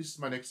 This is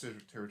my next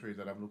territory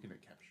that I'm looking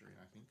at capturing,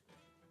 I think.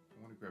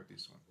 I want to grab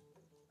this one.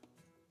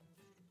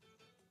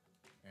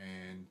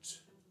 And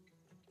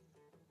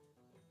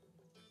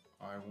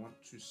I want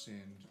to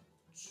send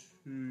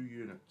 2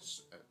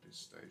 units at this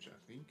stage,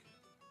 I think.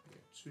 Yeah,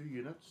 2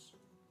 units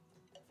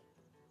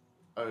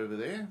over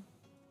there.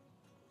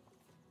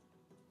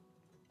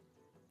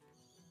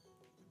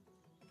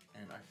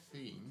 And I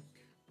think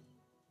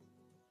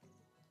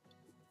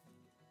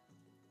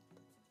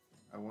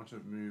I want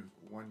to move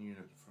 1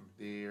 unit from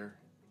there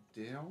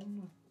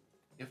down.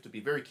 You have to be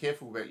very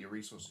careful about your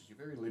resources. You're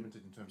very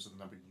limited in terms of the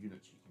number of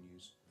units you can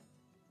use.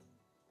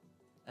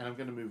 And I'm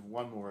going to move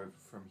 1 more over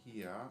from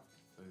here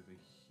over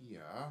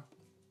here.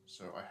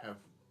 So I have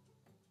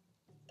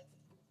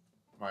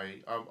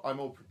my... I'm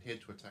all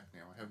prepared to attack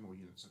now. I have more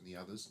units than the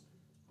others.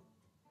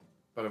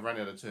 But I've run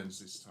out of turns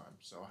this time,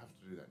 so I'll have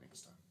to do that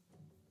next time.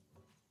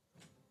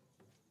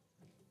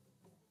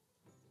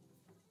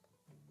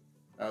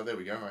 There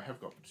we go. I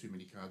have got too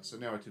many cards, so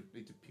now I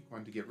need to pick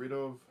one to get rid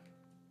of.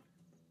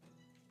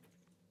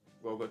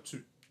 Well, I've got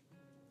two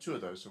of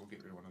those, so we'll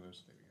get rid of one of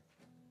those. There we go.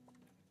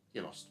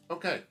 Get lost.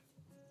 Okay.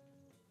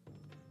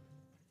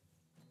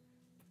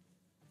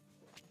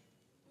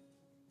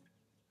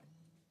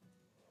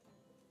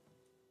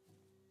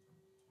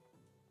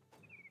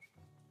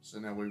 So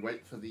now we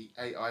wait for the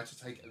AI to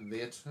take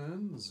their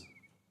turns.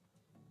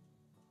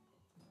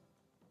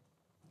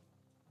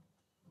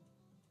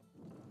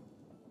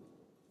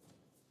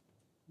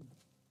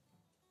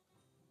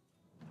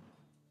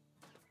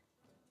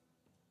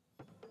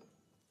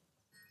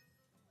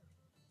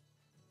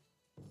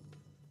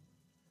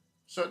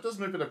 So it does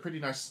move at a pretty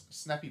nice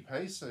snappy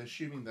pace, so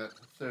assuming that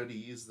 30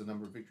 is the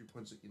number of victory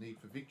points that you need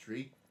for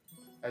victory.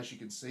 As you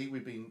can see,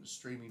 we've been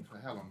streaming for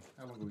how long?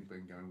 How long have we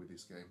been going with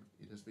this game?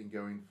 It has been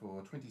going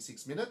for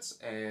 26 minutes,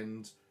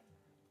 and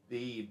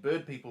the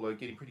bird people are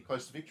getting pretty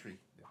close to victory.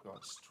 They've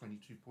got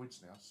 22 points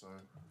now, so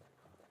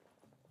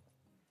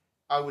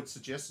I would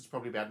suggest it's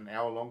probably about an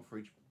hour long for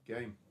each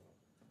game.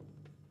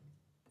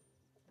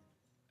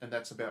 And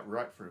that's about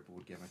right for a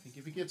board game. I think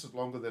if it gets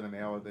longer than an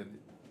hour, then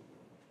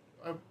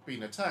I've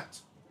been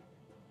attacked.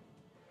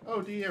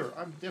 Oh dear,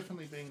 I'm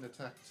definitely being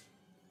attacked.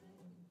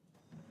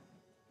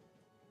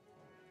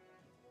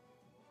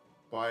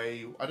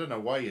 By, I don't know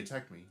why he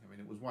attacked me. I mean,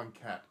 it was one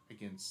cat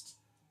against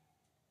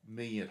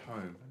me at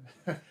home.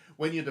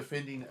 When you're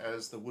defending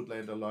as the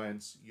Woodland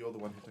Alliance, you're the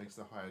one who takes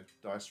the higher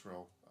dice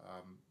roll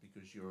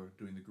because you're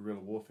doing the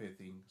guerrilla warfare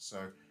thing.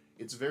 So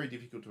it's very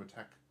difficult to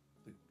attack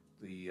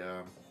the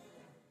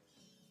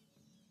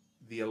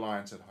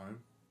Alliance at home.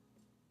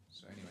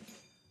 So anyway.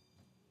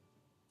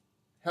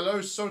 Hello,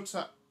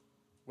 Sota.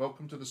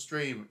 Welcome to the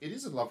stream. It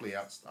is a lovely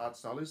art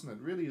style, isn't it?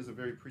 It really is a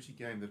very pretty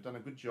game. They've done a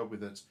good job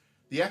with it.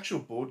 The actual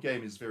board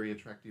game is very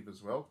attractive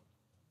as well.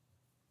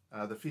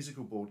 The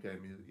physical board game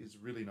is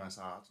really nice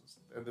art.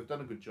 And they've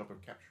done a good job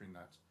of capturing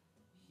that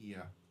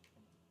here.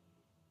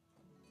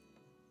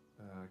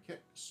 Okay,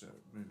 so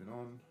moving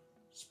on.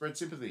 Spread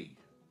sympathy.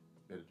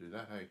 Better do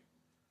that, hey.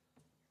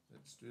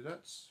 Let's do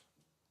that.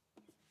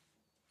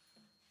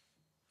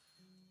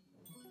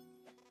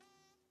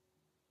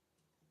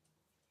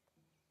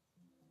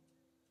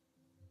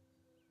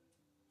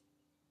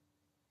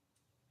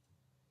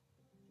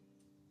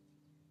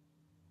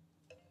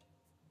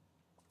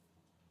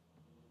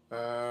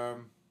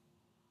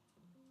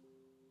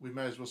 We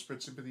may as well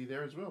spread sympathy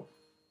there as well.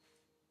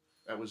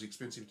 That was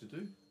expensive to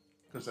do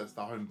because that's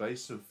the home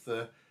base of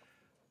the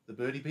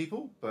birdie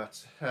people,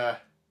 but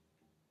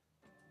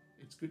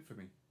it's good for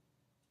me.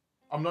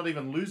 I'm not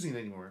even losing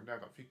anymore. I've now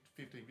got 15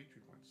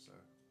 victory points, so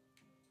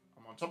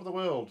I'm on top of the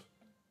world.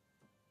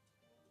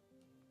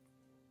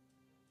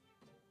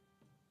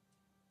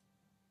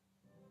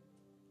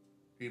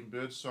 In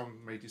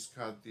Birdsong may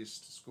discard this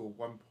to score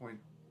 1 point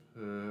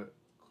per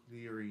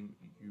clearing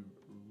you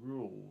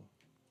rule.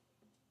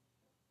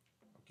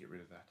 I'll get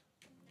rid of that.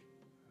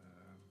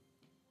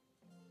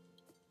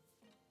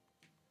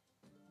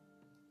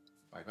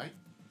 Bye-bye.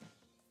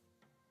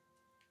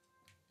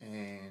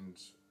 And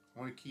I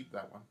want to keep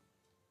that one.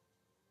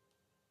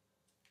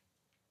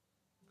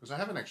 Because I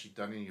haven't actually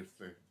done any of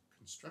the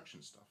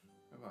construction stuff,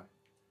 have I?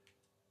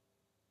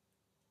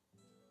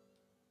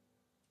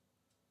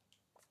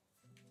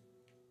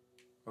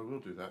 I will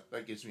do that.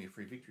 That gives me a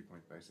free victory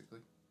point, basically.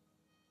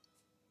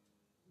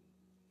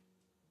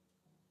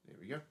 There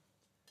we go.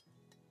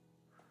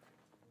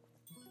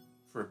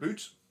 For a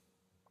boot.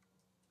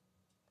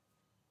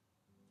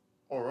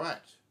 All right.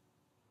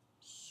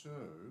 So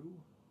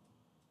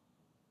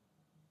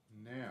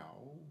now,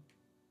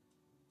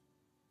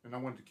 and I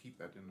wanted to keep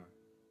that, didn't I?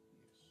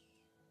 Yes.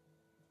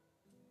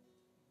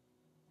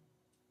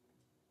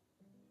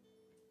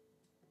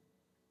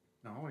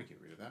 No, I want to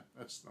get rid of that.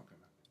 That's not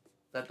gonna.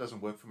 that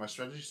doesn't work for my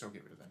strategy, so I'll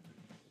get rid of that. There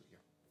we go.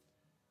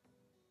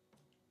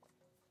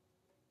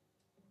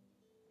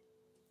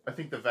 I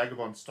think the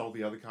Vagabond stole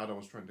the other card I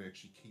was trying to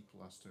actually keep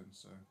last turn,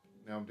 so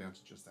now I'm down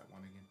to just that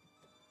one again.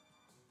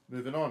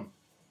 Moving on.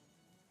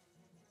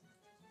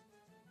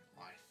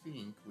 I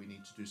think we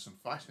need to do some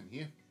fighting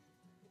here.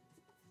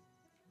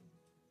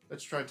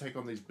 Let's try and take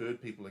on these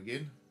bird people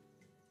again.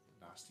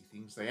 Nasty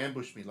things. They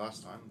ambushed me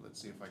last time. Let's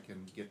see if I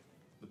can get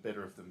the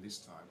better of them this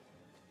time.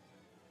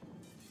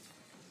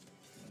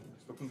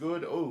 It's looking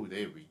good. Oh,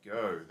 there we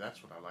go.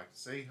 That's what I like to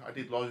see. I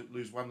did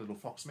lose one little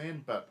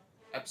foxman, but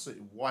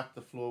absolutely wiped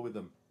the floor with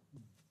them.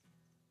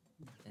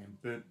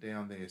 And burnt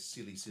down their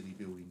silly, silly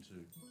building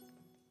too.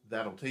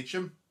 That'll teach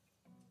them.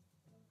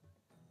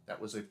 That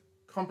was a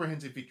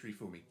comprehensive victory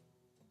for me.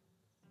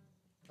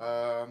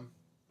 I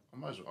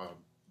might as well... I'm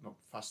not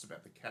fussed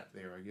about the cat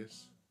there, I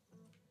guess.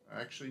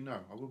 Actually, no.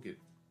 I will deal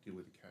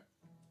with the cat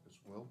as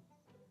well.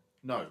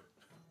 No.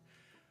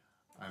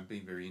 I'm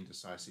being very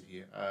indecisive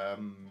here.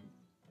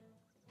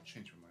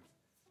 Change my mind.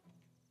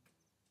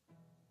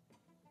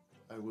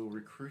 I will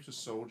recruit a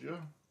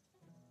soldier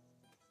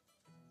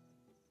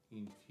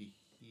into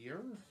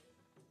here.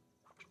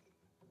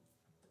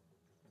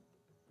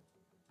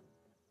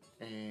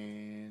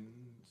 And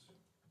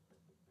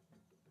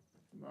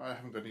I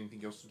haven't got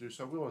anything else to do,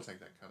 so I will take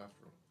that cut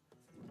after all.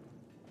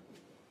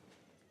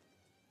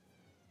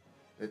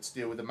 Let's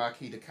deal with the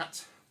Marquis de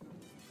Cut.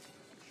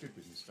 Should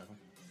win this battle.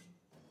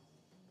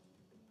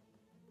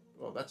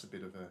 Well, that's a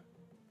bit of a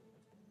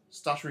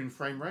stuttering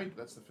frame rate.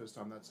 That's the first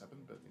time that's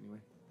happened, but anyway.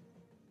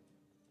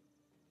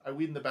 I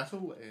win the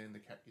battle and the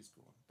cat is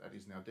gone. That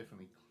is now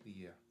definitely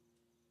clear.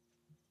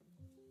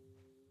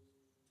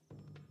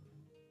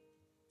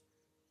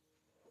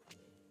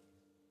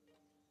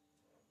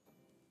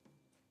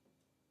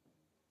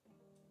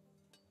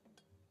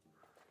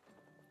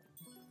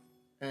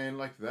 And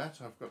like that,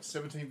 I've got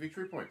 17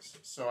 victory points.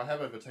 So I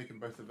have overtaken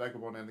both the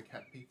Vagabond and the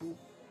cat people.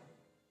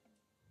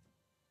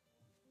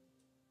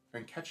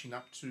 And catching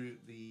up to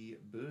the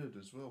bird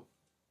as well.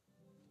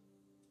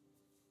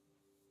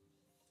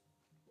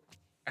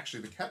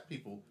 Actually, the cat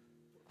people,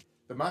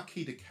 the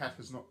Marquis de Cat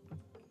has not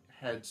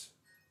had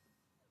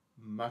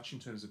much in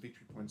terms of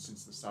victory points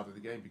since the start of the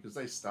game, because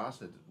they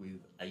started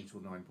with 8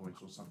 or 9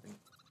 points or something.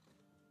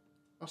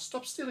 Oh,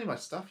 stop stealing my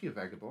stuff, you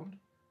vagabond.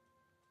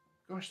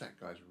 Gosh, that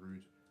guy's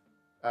rude.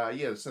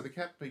 Yeah, so the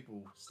cat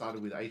people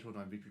started with 8 or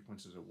 9 victory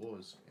points as it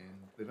was, and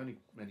they've only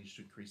managed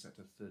to increase that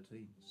to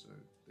 13, so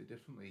they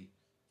definitely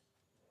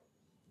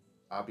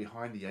are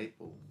behind the 8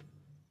 ball.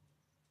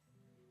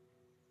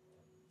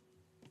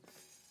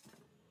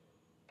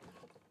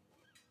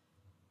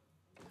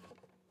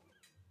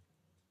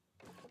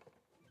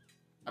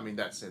 I mean,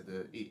 that said,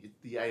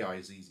 the AI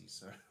is easy,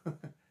 so...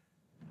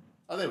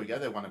 Oh, there we go,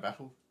 they won a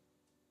battle.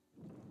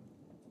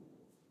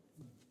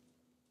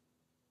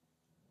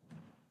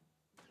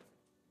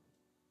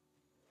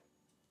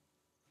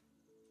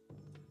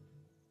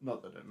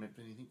 Not that it meant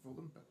anything for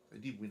them, but they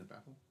did win a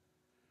battle.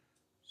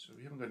 So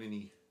we haven't got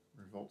any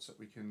revolts that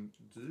we can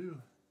do.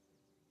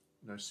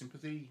 No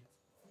sympathy.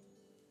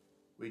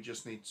 We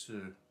just need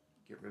to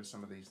get rid of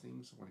some of these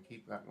things. I want to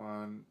keep that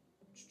one.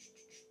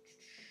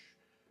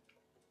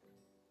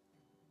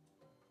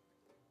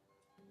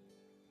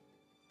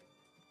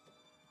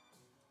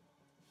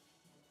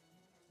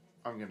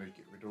 I'm going to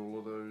get rid of all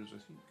of those, I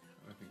think.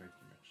 I don't think I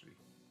can actually...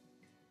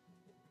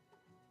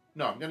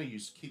 No, I'm going to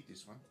keep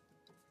this one.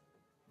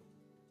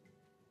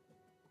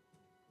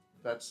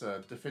 That's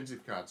a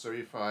defensive card, so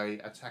if I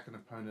attack an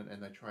opponent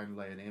and they try and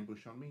lay an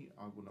ambush on me,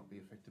 I will not be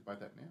affected by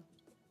that now.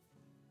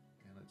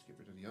 And let's get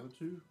rid of the other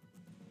two.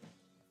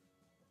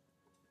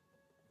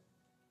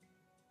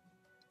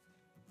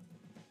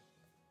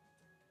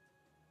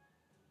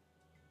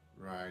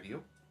 Rightio.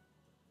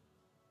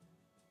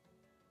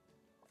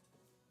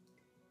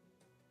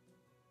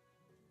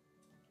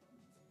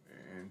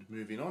 And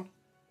moving on.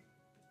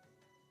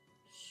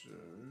 So, what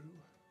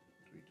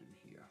do we do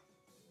here?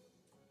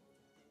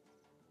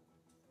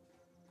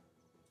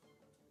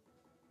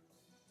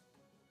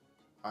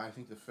 I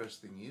think the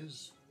first thing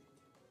is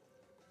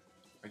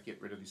I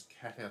get rid of this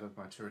cat out of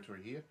my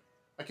territory here.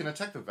 I can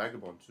attack the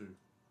Vagabond too.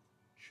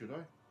 Should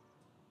I?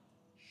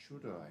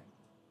 Should I?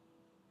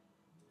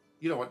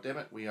 You know what, damn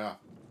it, we are.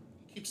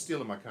 He keeps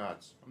stealing my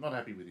cards. I'm not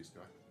happy with this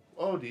guy.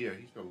 Oh dear,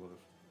 he's got a lot of...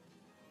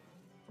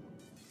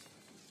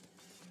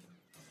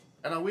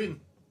 And I win.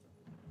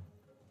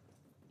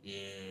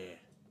 Yeah.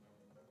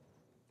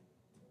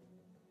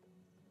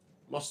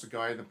 Lost a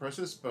guy in the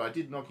process, but I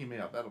did knock him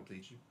out. That'll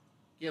teach you.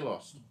 Get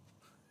lost.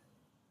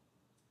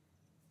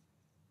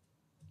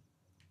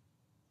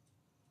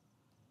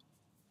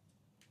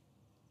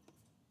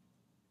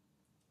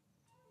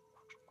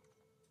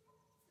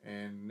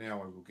 And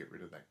now I will get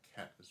rid of that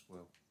cat as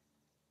well.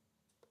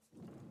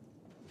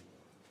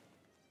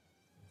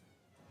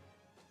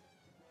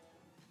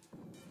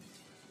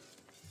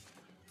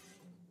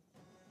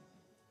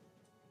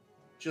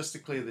 Just to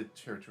clear the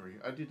territory.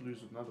 I did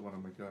lose another one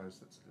of my guys.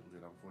 That's a little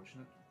bit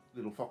unfortunate.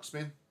 Little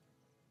foxman.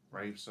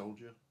 Brave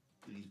soldier.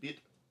 Did his bit.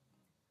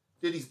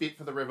 Did his bit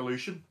for the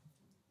revolution.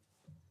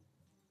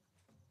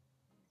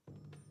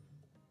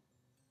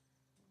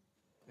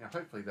 Now,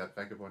 hopefully that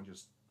vagabond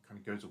just kind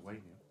of goes away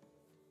now.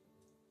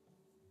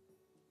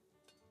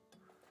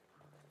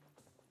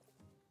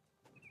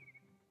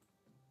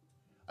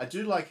 I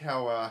do like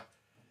how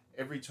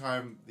every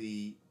time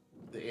the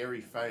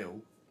Aerie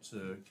fail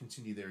to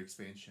continue their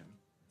expansion,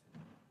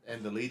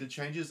 and the leader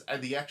changes,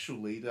 and the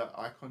actual leader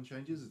icon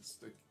changes, it's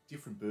a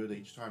different bird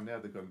each time. Now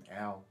they've got an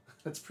owl.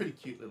 That's a pretty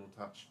cute little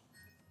touch.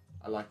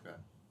 I like that.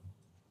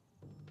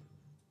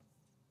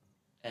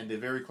 And they're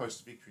very close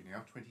to victory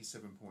now,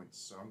 27 points.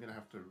 So I'm going to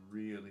have to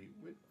really...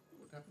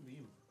 What happened to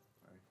him?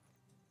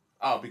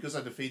 Oh, because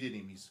I defeated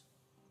him, he's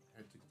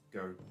had to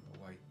go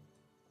away.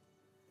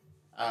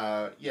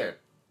 Yeah.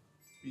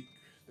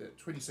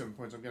 27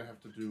 points. I'm going to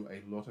have to do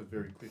a lot of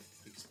very quick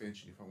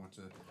expansion if I want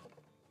to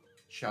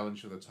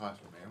challenge for the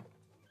title now.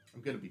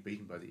 I'm going to be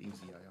beaten by the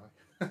easy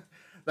AI.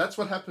 That's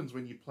what happens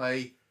when you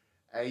play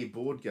a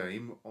board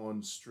game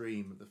on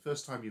stream. The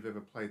first time you've ever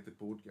played the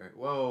board game...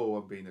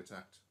 Whoa, I'm being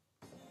attacked.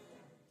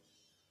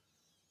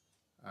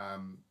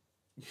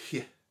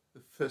 Yeah,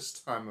 the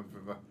first time I've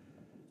ever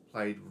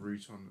played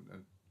Root on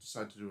and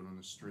decided to do it on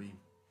a stream.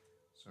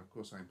 So of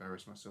course I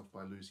embarrassed myself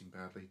by losing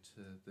badly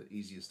to the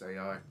easiest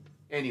AI.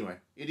 Anyway,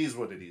 it is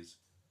what it is.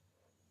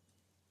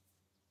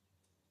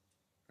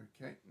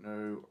 Okay,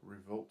 no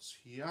revolts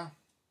here.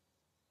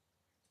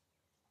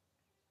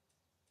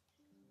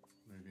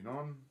 Moving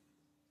on.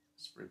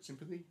 Spread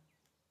sympathy.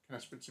 Can I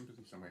spread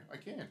sympathy somewhere? I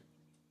can.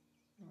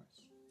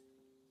 Nice.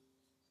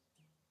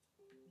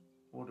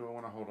 Or do I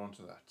want to hold on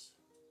to that?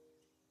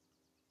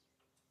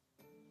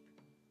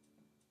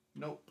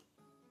 Nope.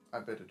 I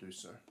better do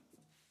so.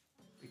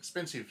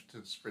 Expensive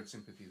to spread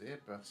sympathy there,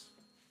 but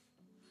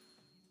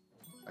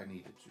I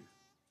needed to.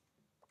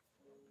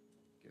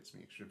 Gets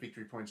me extra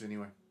victory points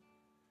anyway.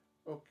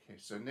 Okay,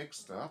 so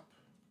next up,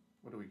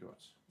 what do we got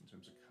in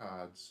terms of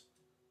cards?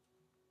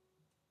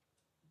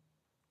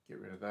 Get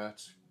rid of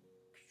that.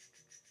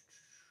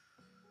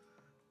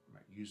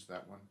 Might use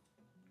that one.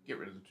 Get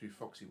rid of the 2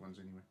 foxy ones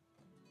anyway.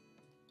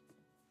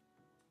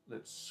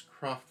 Let's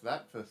craft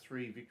that for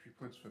 3 victory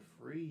points for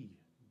free.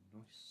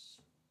 Nice.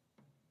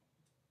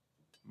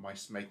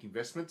 Mice make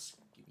investments.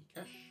 Give me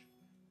cash.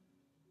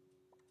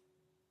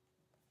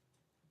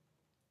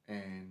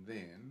 And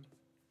then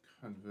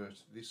convert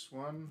this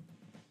one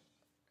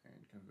and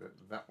convert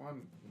that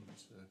one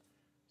into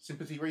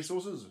sympathy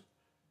resources.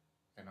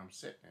 And I'm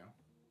set now.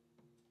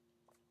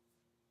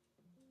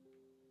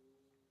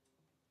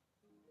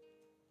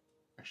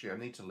 Actually, I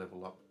need to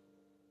level up.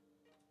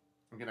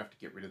 I'm going to have to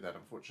get rid of that,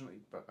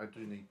 unfortunately, but I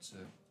do need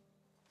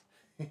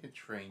to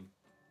train.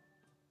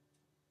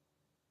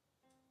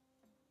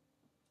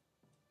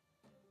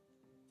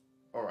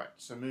 Alright,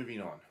 so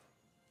moving on.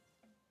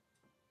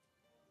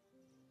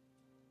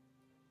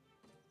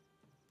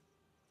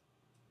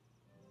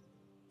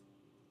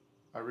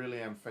 I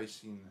really am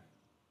facing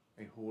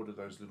a horde of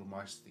those little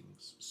mice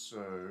things,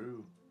 so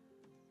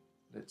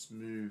let's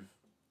move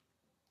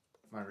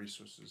my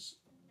resources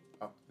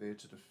up there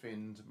to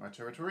defend my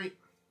territory.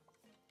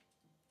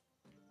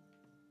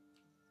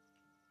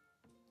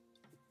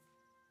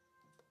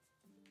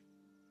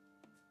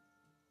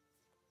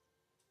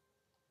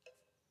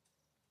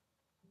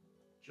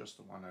 Just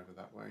the one over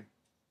that way.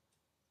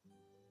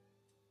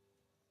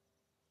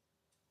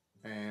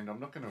 And I'm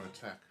not going to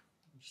attack.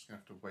 I'm just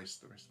going to have to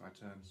waste the rest of my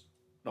turns.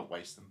 Not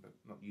waste them, but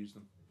not use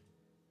them.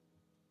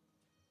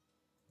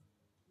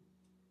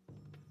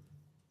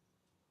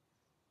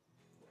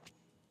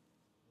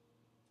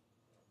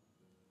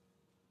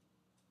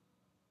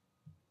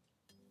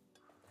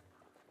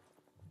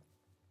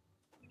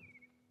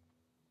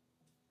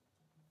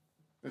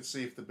 Let's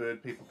see if the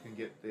bird people can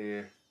get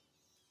their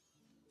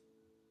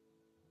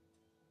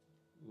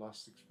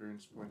last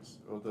experience points,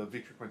 or the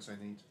victory points they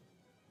need.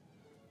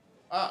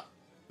 Ah!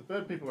 The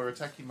bird people are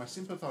attacking my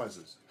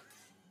sympathizers.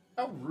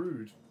 How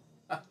rude.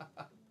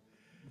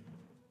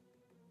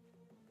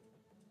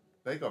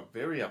 They got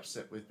very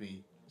upset with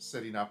me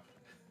setting up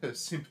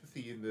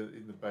sympathy in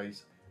the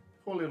base.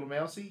 Poor little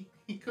mousey.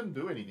 He couldn't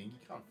do anything. He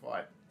can't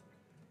fight.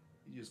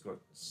 He just got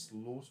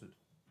slaughtered.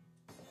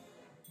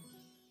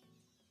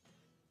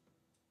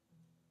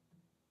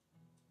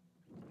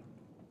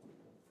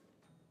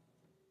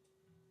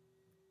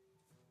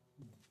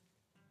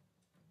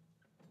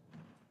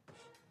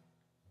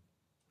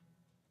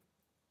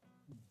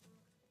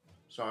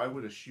 So I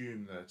would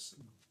assume that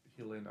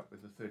he'll end up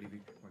with the 30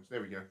 victory points. There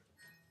we go.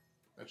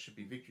 That should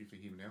be victory for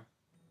him now.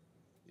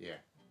 Yeah.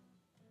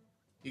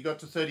 He got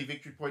to 30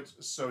 victory points,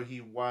 so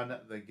he won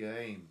the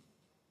game.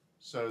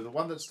 So the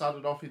one that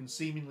started off in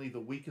seemingly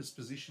the weakest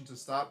position to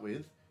start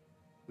with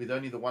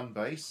only the 1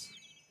 base,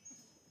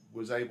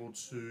 was able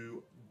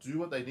to do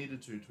what they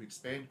needed to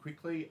expand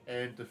quickly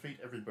and defeat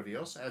everybody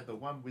else. And the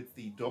one with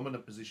the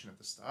dominant position at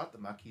the start, the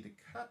Marquis de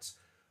Cut,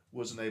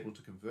 wasn't able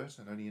to convert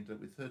and only ended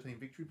up with 13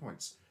 victory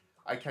points.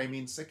 I came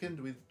in second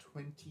with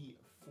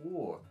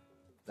 24.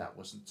 That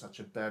wasn't such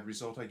a bad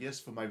result, I guess,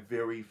 for my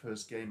very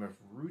first game of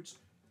Root.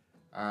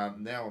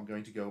 Now I'm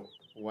going to go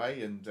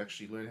away and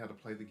actually learn how to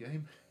play the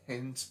game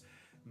and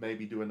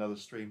maybe do another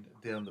stream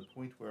down the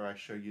point where I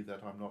show you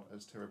that I'm not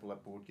as terrible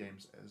at board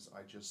games as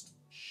I just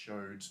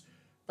showed.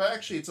 But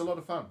actually, it's a lot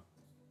of fun.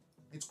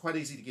 It's quite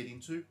easy to get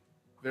into.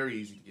 Very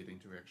easy to get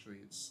into, actually.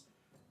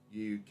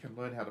 You can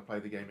learn how to play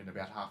the game in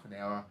about half an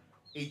hour.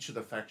 Each of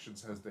the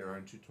factions has their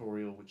own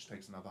tutorial, which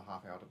takes another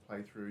half hour to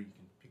play through. You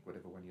can pick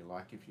whatever one you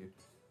like if you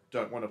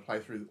don't want to play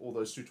through all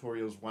those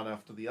tutorials one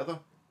after the other.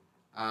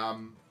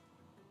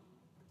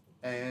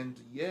 And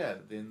yeah,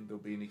 then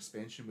there'll be an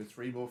expansion with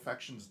 3 more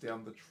factions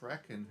down the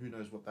track, and who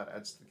knows what that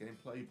adds to the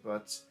gameplay.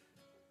 But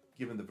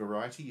given the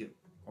variety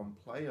on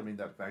play, I mean,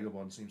 that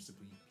Vagabond seems to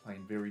be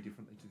playing very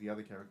differently to the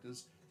other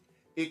characters.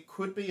 It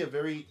could be a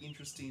very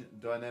interesting,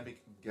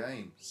 dynamic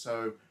game.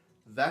 So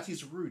that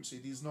is Root.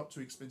 It is not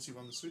too expensive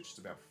on the Switch. It's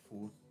about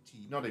 40,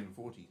 not even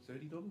 40,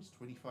 $30,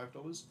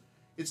 $25.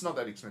 It's not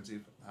that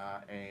expensive,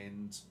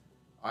 and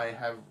I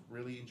have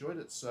really enjoyed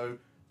it. So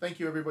thank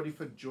you everybody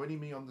for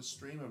joining me on the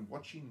stream and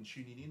watching and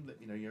tuning in.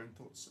 Let me know your own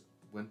thoughts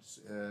once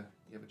you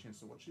have a chance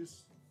to watch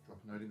this. Drop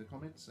a note in the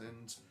comments,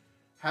 and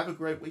have a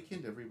great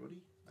weekend,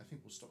 everybody. I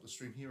think we'll stop the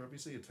stream here,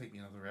 obviously. It'll take me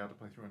another hour to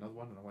play through another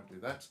one, and I won't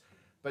do that.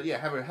 But yeah,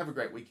 have a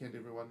great weekend,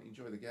 everyone.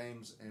 Enjoy the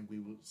games, and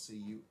we will see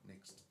you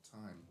next